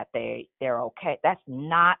them, that they're okay. That's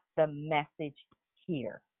not the message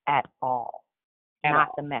here at all. Not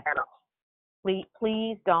the message.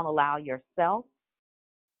 Please don't allow yourself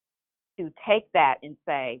to take that and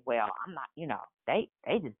say, well, I'm not, they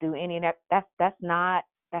just do any of that. That's not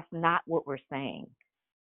what we're saying.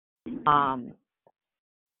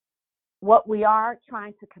 What we are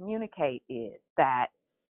trying to communicate is that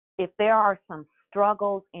if there are some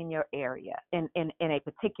struggles in your area, in a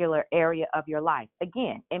particular area of your life,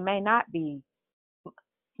 again, it may not be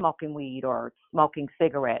smoking weed or smoking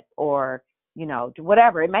cigarettes or,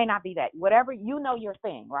 whatever. It may not be that. Whatever, your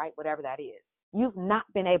thing, right? Whatever that is. You've not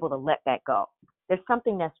been able to let that go. There's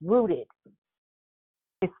something that's rooted.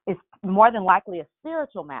 It's more than likely a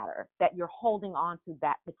spiritual matter that you're holding on to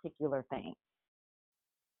that particular thing.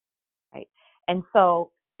 Right? And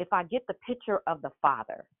so if I get the picture of the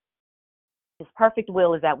Father, His perfect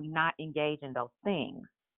will is that we not engage in those things.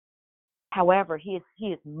 However, His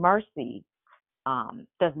mercy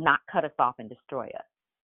does not cut us off and destroy us.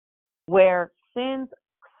 Where sin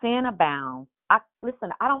abounds, I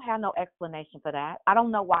don't have no explanation for that. I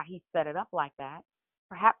don't know why He set it up like that.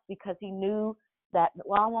 Perhaps because He knew that,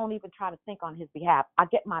 I won't even try to think on His behalf.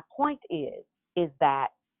 My point is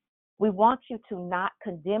that we want you to not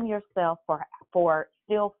condemn yourself for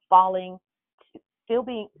still falling,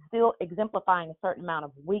 still exemplifying a certain amount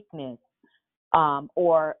of weakness,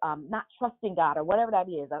 or not trusting God or whatever that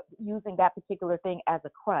is, using that particular thing as a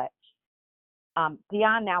crutch.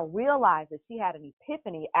 Dion now realizes she had an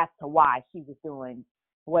epiphany as to why she was doing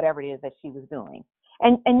whatever it is that she was doing.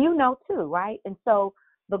 And too, right? And so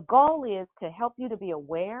the goal is to help you to be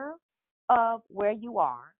aware of where you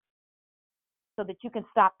are so that you can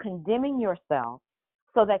stop condemning yourself,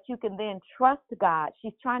 so that you can then trust God.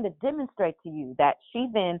 She's trying to demonstrate to you that she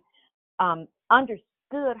then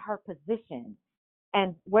understood her position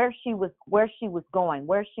and where she was going,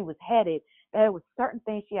 where she was headed. There was certain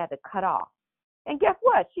things she had to cut off. And guess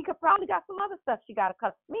what? She could probably got some other stuff she got to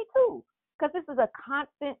cut. Me too, because this is a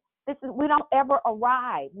constant. We don't ever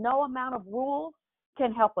arrive. No amount of rules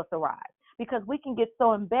can help us arrive, because we can get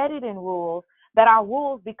so embedded in rules that our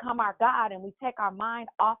rules become our God, and we take our mind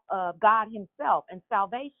off of God Himself and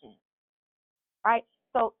salvation. Right?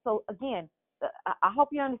 So again, I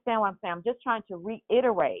hope you understand what I'm saying. I'm just trying to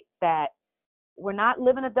reiterate that we're not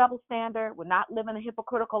living a double standard. We're not living a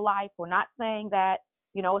hypocritical life. We're not saying that,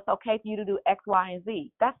 it's okay for you to do X, Y, and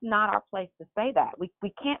Z. That's not our place to say that. We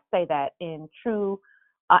can't say that in true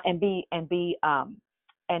and be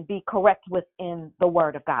correct within the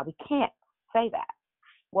Word of God. We can't say that.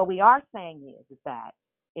 What we are saying is that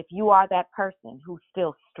if you are that person who's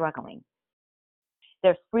still struggling,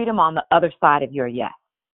 there's freedom on the other side of your yes,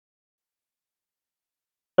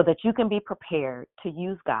 so that you can be prepared to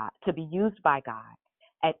use God, to be used by God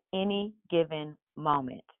at any given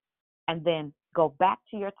moment, and then go back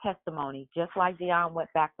to your testimony, just like Dion went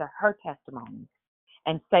back to her testimony,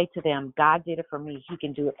 and say to them, God did it for me. He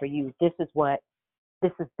can do it for you. This is what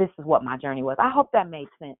my journey was. I hope that made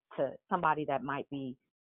sense to somebody that might be,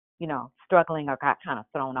 struggling or got kind of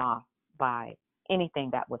thrown off by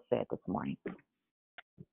anything that was said this morning.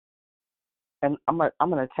 And I'm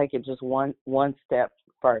gonna take it just one step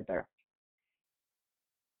further.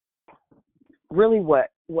 Really,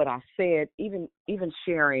 what I said, even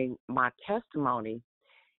sharing my testimony,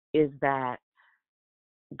 is that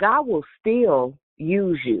God will still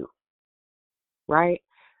use you, right?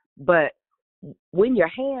 But when your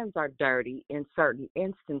hands are dirty in certain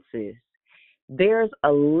instances, there's a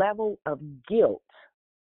level of guilt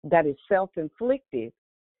that is self-inflicted.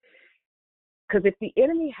 Because if the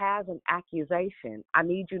enemy has an accusation, I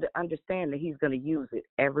need you to understand that he's going to use it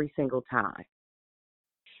every single time.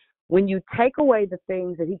 When you take away the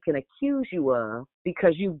things that he can accuse you of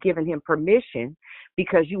because you've given him permission,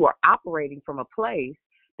 because you are operating from a place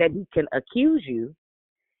that he can accuse you,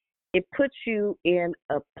 it puts you in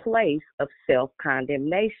a place of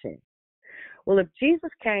self-condemnation. Well, if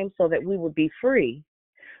Jesus came so that we would be free,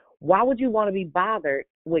 why would you want to be bothered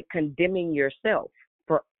with condemning yourself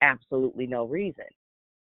for absolutely no reason?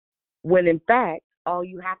 When in fact, all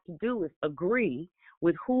you have to do is agree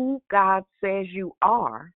with who God says you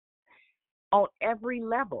are on every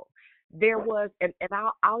level. There was, and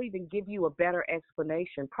I'll even give you a better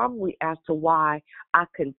explanation, probably as to why I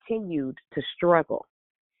continued to struggle.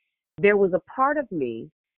 There was a part of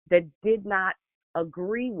me that did not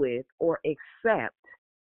agree with or accept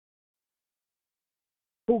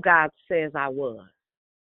who God says I was.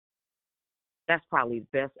 That's probably the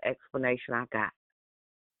best explanation I got.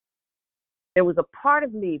 There was a part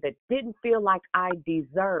of me that didn't feel like I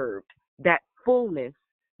deserved that fullness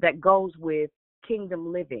that goes with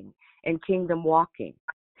kingdom living and kingdom walking.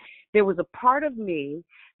 There was a part of me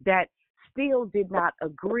that still did not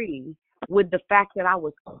agree with the fact that I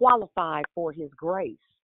was qualified for his grace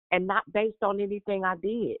and not based on anything I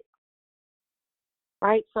did.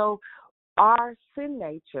 Right? So our sin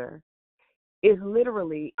nature is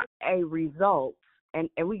literally a result, and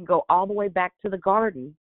we can go all the way back to the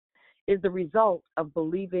garden, is the result of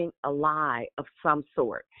believing a lie of some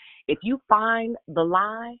sort. If you find the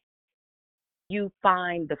lie, you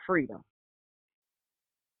find the freedom.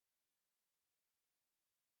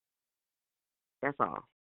 That's all.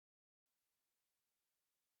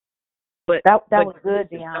 But that was good,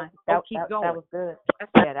 Dion. That was good.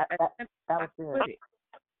 Yeah, that was good.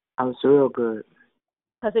 That was real good.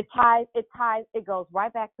 Because it goes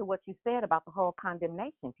right back to what you said about the whole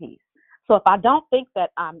condemnation piece. So if I don't think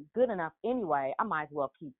that I'm good enough anyway, I might as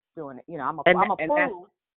well keep doing it. I'm a prove.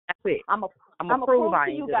 That's it. I'm a prove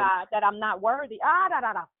to you, God, that I'm not worthy.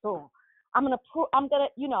 So I'm gonna prove.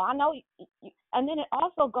 I know. And then it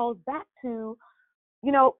also goes back to,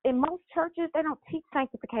 in most churches they don't teach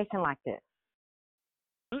sanctification like this.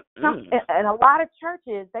 And a lot of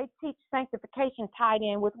churches, they teach sanctification tied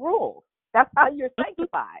in with rules. That's how you're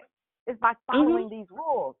sanctified. Is by following these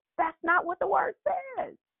rules. That's not what the word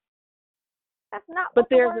says. That's not. But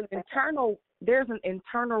there's an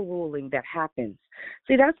internal ruling that happens.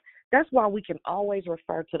 See, that's why we can always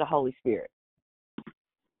refer to the Holy Spirit,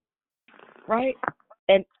 right?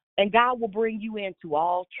 And God will bring you into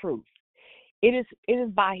all truth. It is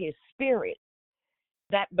by His Spirit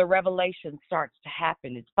that the revelation starts to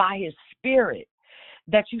happen. It's by His Spirit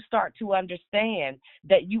that you start to understand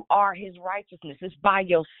that you are His righteousness. It's by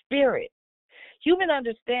your spirit. Human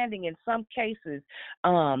understanding in some cases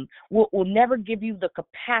will never give you the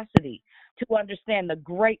capacity to understand the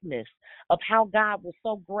greatness of how God was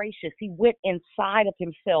so gracious. He went inside of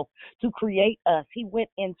Himself to create us. He went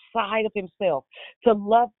inside of Himself to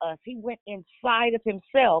love us. He went inside of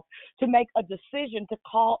Himself to make a decision to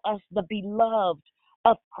call us the beloved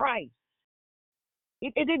of Christ.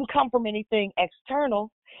 It didn't come from anything external.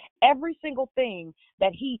 Every single thing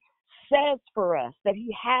that He says for us, that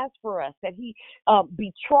He has for us, that He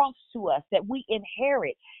betroths to us, that we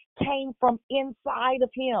inherit, came from inside of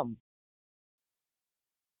Him.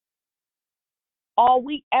 All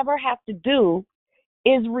we ever have to do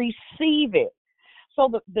is receive it.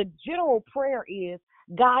 So the general prayer is,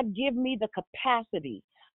 God, give me the capacity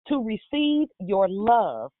to receive your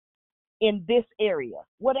love in this area,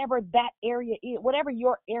 whatever that area is, whatever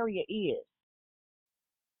your area is.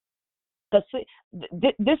 This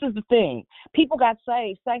is the thing. People got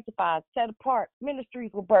saved, sanctified, set apart,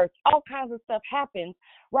 ministries were birthed, all kinds of stuff happens,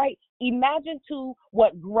 right? Imagine to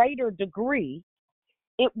what greater degree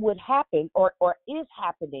it would happen or is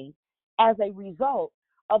happening as a result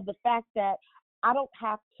of the fact that I don't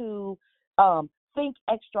have to think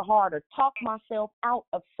extra hard or talk myself out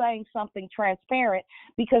of saying something transparent,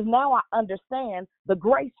 because now I understand the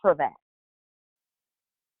grace for that.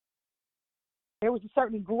 There was a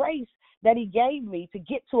certain grace that He gave me to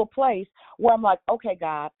get to a place where I'm like, okay,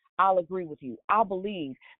 God, I'll agree with you. I'll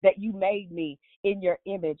believe that you made me in your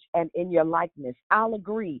image and in your likeness. I'll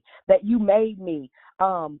agree that you made me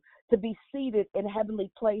to be seated in heavenly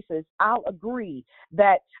places. I'll agree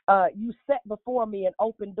that you set before me an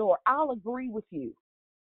open door. I'll agree with you.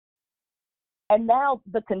 And now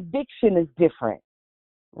the conviction is different,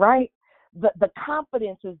 right? The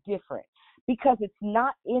confidence is different because it's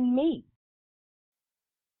not in me.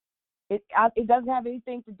 It doesn't have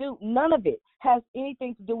anything to do, none of it has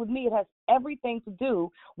anything to do with me. It has everything to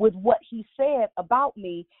do with what He said about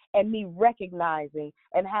me and me recognizing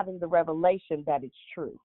and having the revelation that it's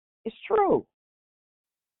true. It's true.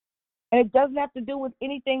 And it doesn't have to do with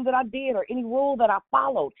anything that I did or any rule that I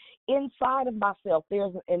followed. Inside of myself,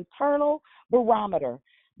 there's an internal barometer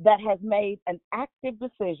that has made an active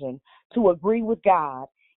decision to agree with God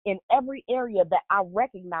in every area that I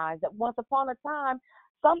recognize that once upon a time,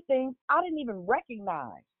 some things I didn't even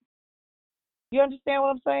recognize. You understand what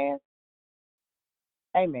I'm saying?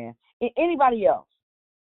 Amen. Anybody else?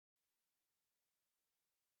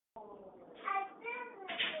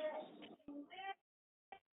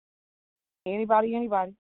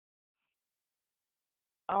 Anybody?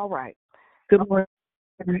 All right. Good morning,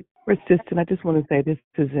 persistent. I just want to say this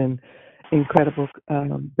is an incredible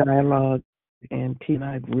dialogue. and T and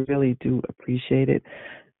I really do appreciate it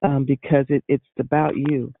because it's about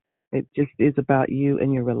you. It just is about you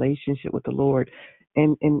and your relationship with the Lord.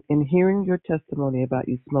 And hearing your testimony about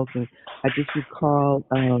you smoking, I just recall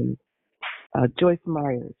Joyce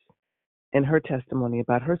Myers and her testimony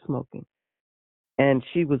about her smoking. And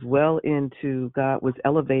she was well into, God was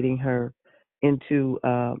elevating her into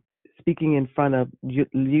speaking in front of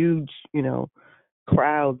huge,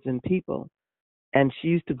 crowds and people. And she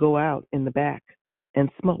used to go out in the back and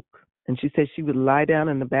smoke. And she said she would lie down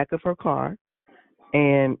in the back of her car.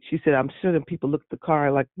 And she said, I'm sure that people look at the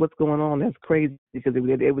car like, what's going on? That's crazy, because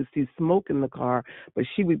they would see smoke in the car, but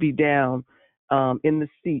she would be down in the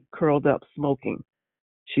seat, curled up, smoking.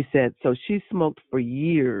 She said, so she smoked for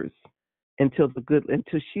years until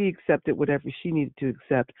she accepted whatever she needed to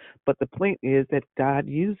accept. But the point is that God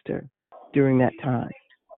used her during that time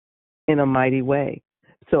in a mighty way.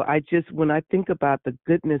 So when I think about the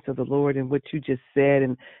goodness of the Lord and what you just said,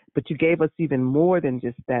 but you gave us even more than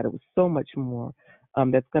just that. It was so much more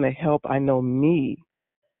that's going to help, I know, me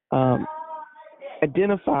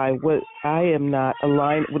identify what I am not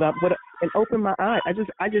aligned with, and open my eye. I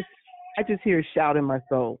just hear a shout in my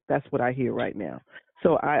soul. That's what I hear right now.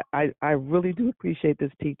 So I really do appreciate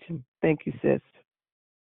this teaching. Thank you, sis.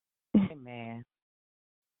 Amen.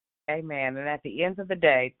 Amen. And at the end of the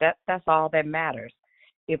day, that's all that matters.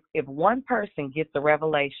 If one person gets the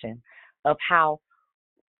revelation of how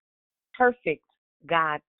perfect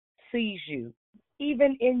God sees you,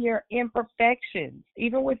 even in your imperfections,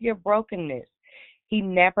 even with your brokenness, He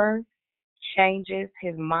never changes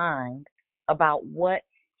His mind about what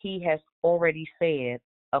He has already said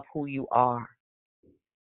of who you are.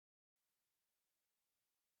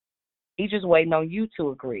 He's just waiting on you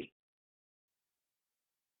to agree.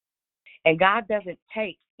 And God doesn't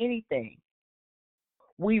take anything.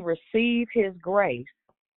 We receive His grace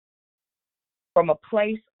from a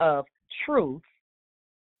place of truth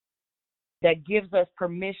that gives us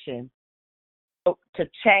permission to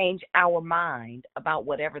change our mind about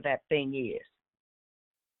whatever that thing is.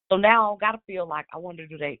 So now I don't got to feel like, I wonder,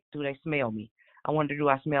 do they smell me? I wonder, do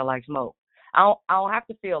I smell like smoke? I don't have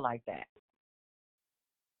to feel like that.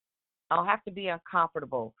 I don't have to be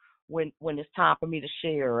uncomfortable when it's time for me to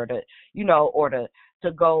share or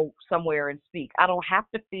to go somewhere and speak. I don't have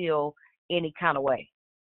to feel any kind of way.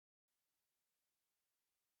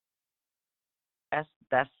 That's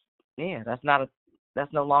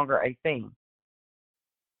no longer a thing.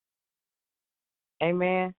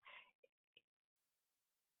 Amen.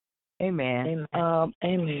 Amen.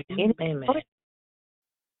 Amen. Amen.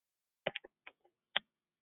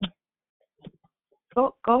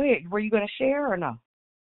 Go ahead. Were you going to share or no?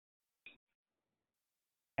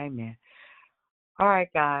 Amen. All right,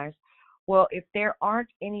 guys. Well, if there aren't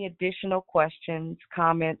any additional questions,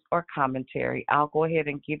 comments, or commentary, I'll go ahead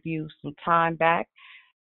and give you some time back.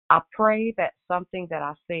 I pray that something that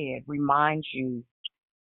I said reminds you,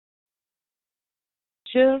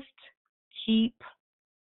 just keep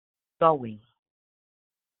going.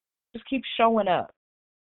 Just keep showing up.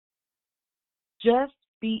 Just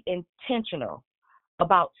be intentional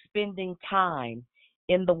about spending time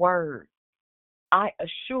in the Word. I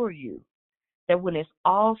assure you that when it's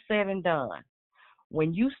all said and done,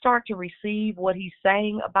 when you start to receive what He's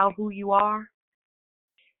saying about who you are,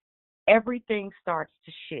 everything starts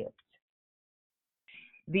to shift.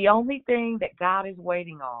 The only thing that God is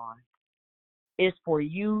waiting on is for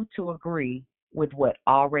you to agree with what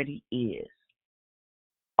already is.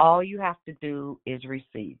 All you have to do is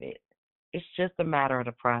receive it. It's just a matter of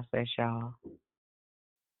the process, y'all.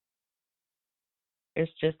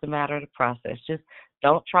 It's just a matter of the process. Just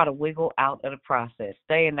don't try to wiggle out of the process.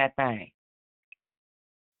 Stay in that thing.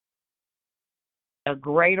 A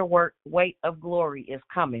greater weight of glory is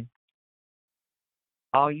coming.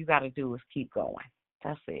 All you got to do is keep going.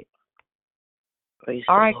 That's it. Praise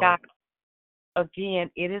All the right, Lord. guys. Again,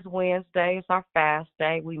 it is Wednesday. It's our fast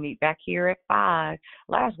day. We meet back here at 5.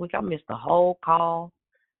 Last week, I missed the whole call.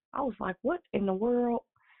 I was like, what in the world?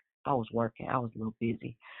 I was working. I was a little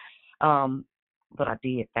busy. But I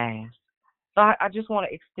did fast. So I just want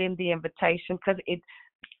to extend the invitation because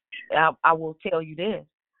I will tell you this.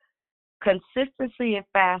 Consistency in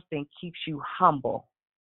fasting keeps you humble.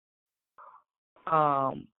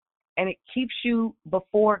 And it keeps you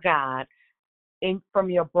before God from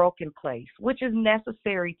your broken place, which is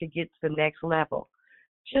necessary to get to the next level.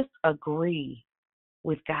 Just agree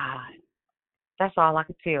with God. That's all I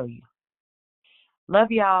can tell you. Love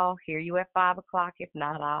y'all. Hear you at 5 o'clock. If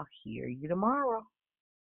not, I'll hear you tomorrow.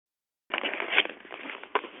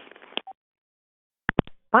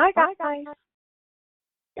 Bye, guys.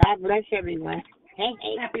 God bless everyone. Hey,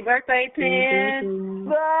 hey. Happy birthday, Tan.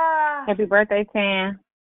 Bye. Happy birthday, Tan.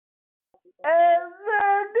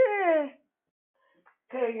 Everybody.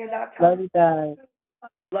 Can you not Love you guys.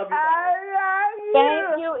 Love you. I love you.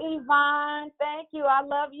 Thank you, Yvonne. Thank you. I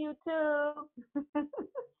love you too.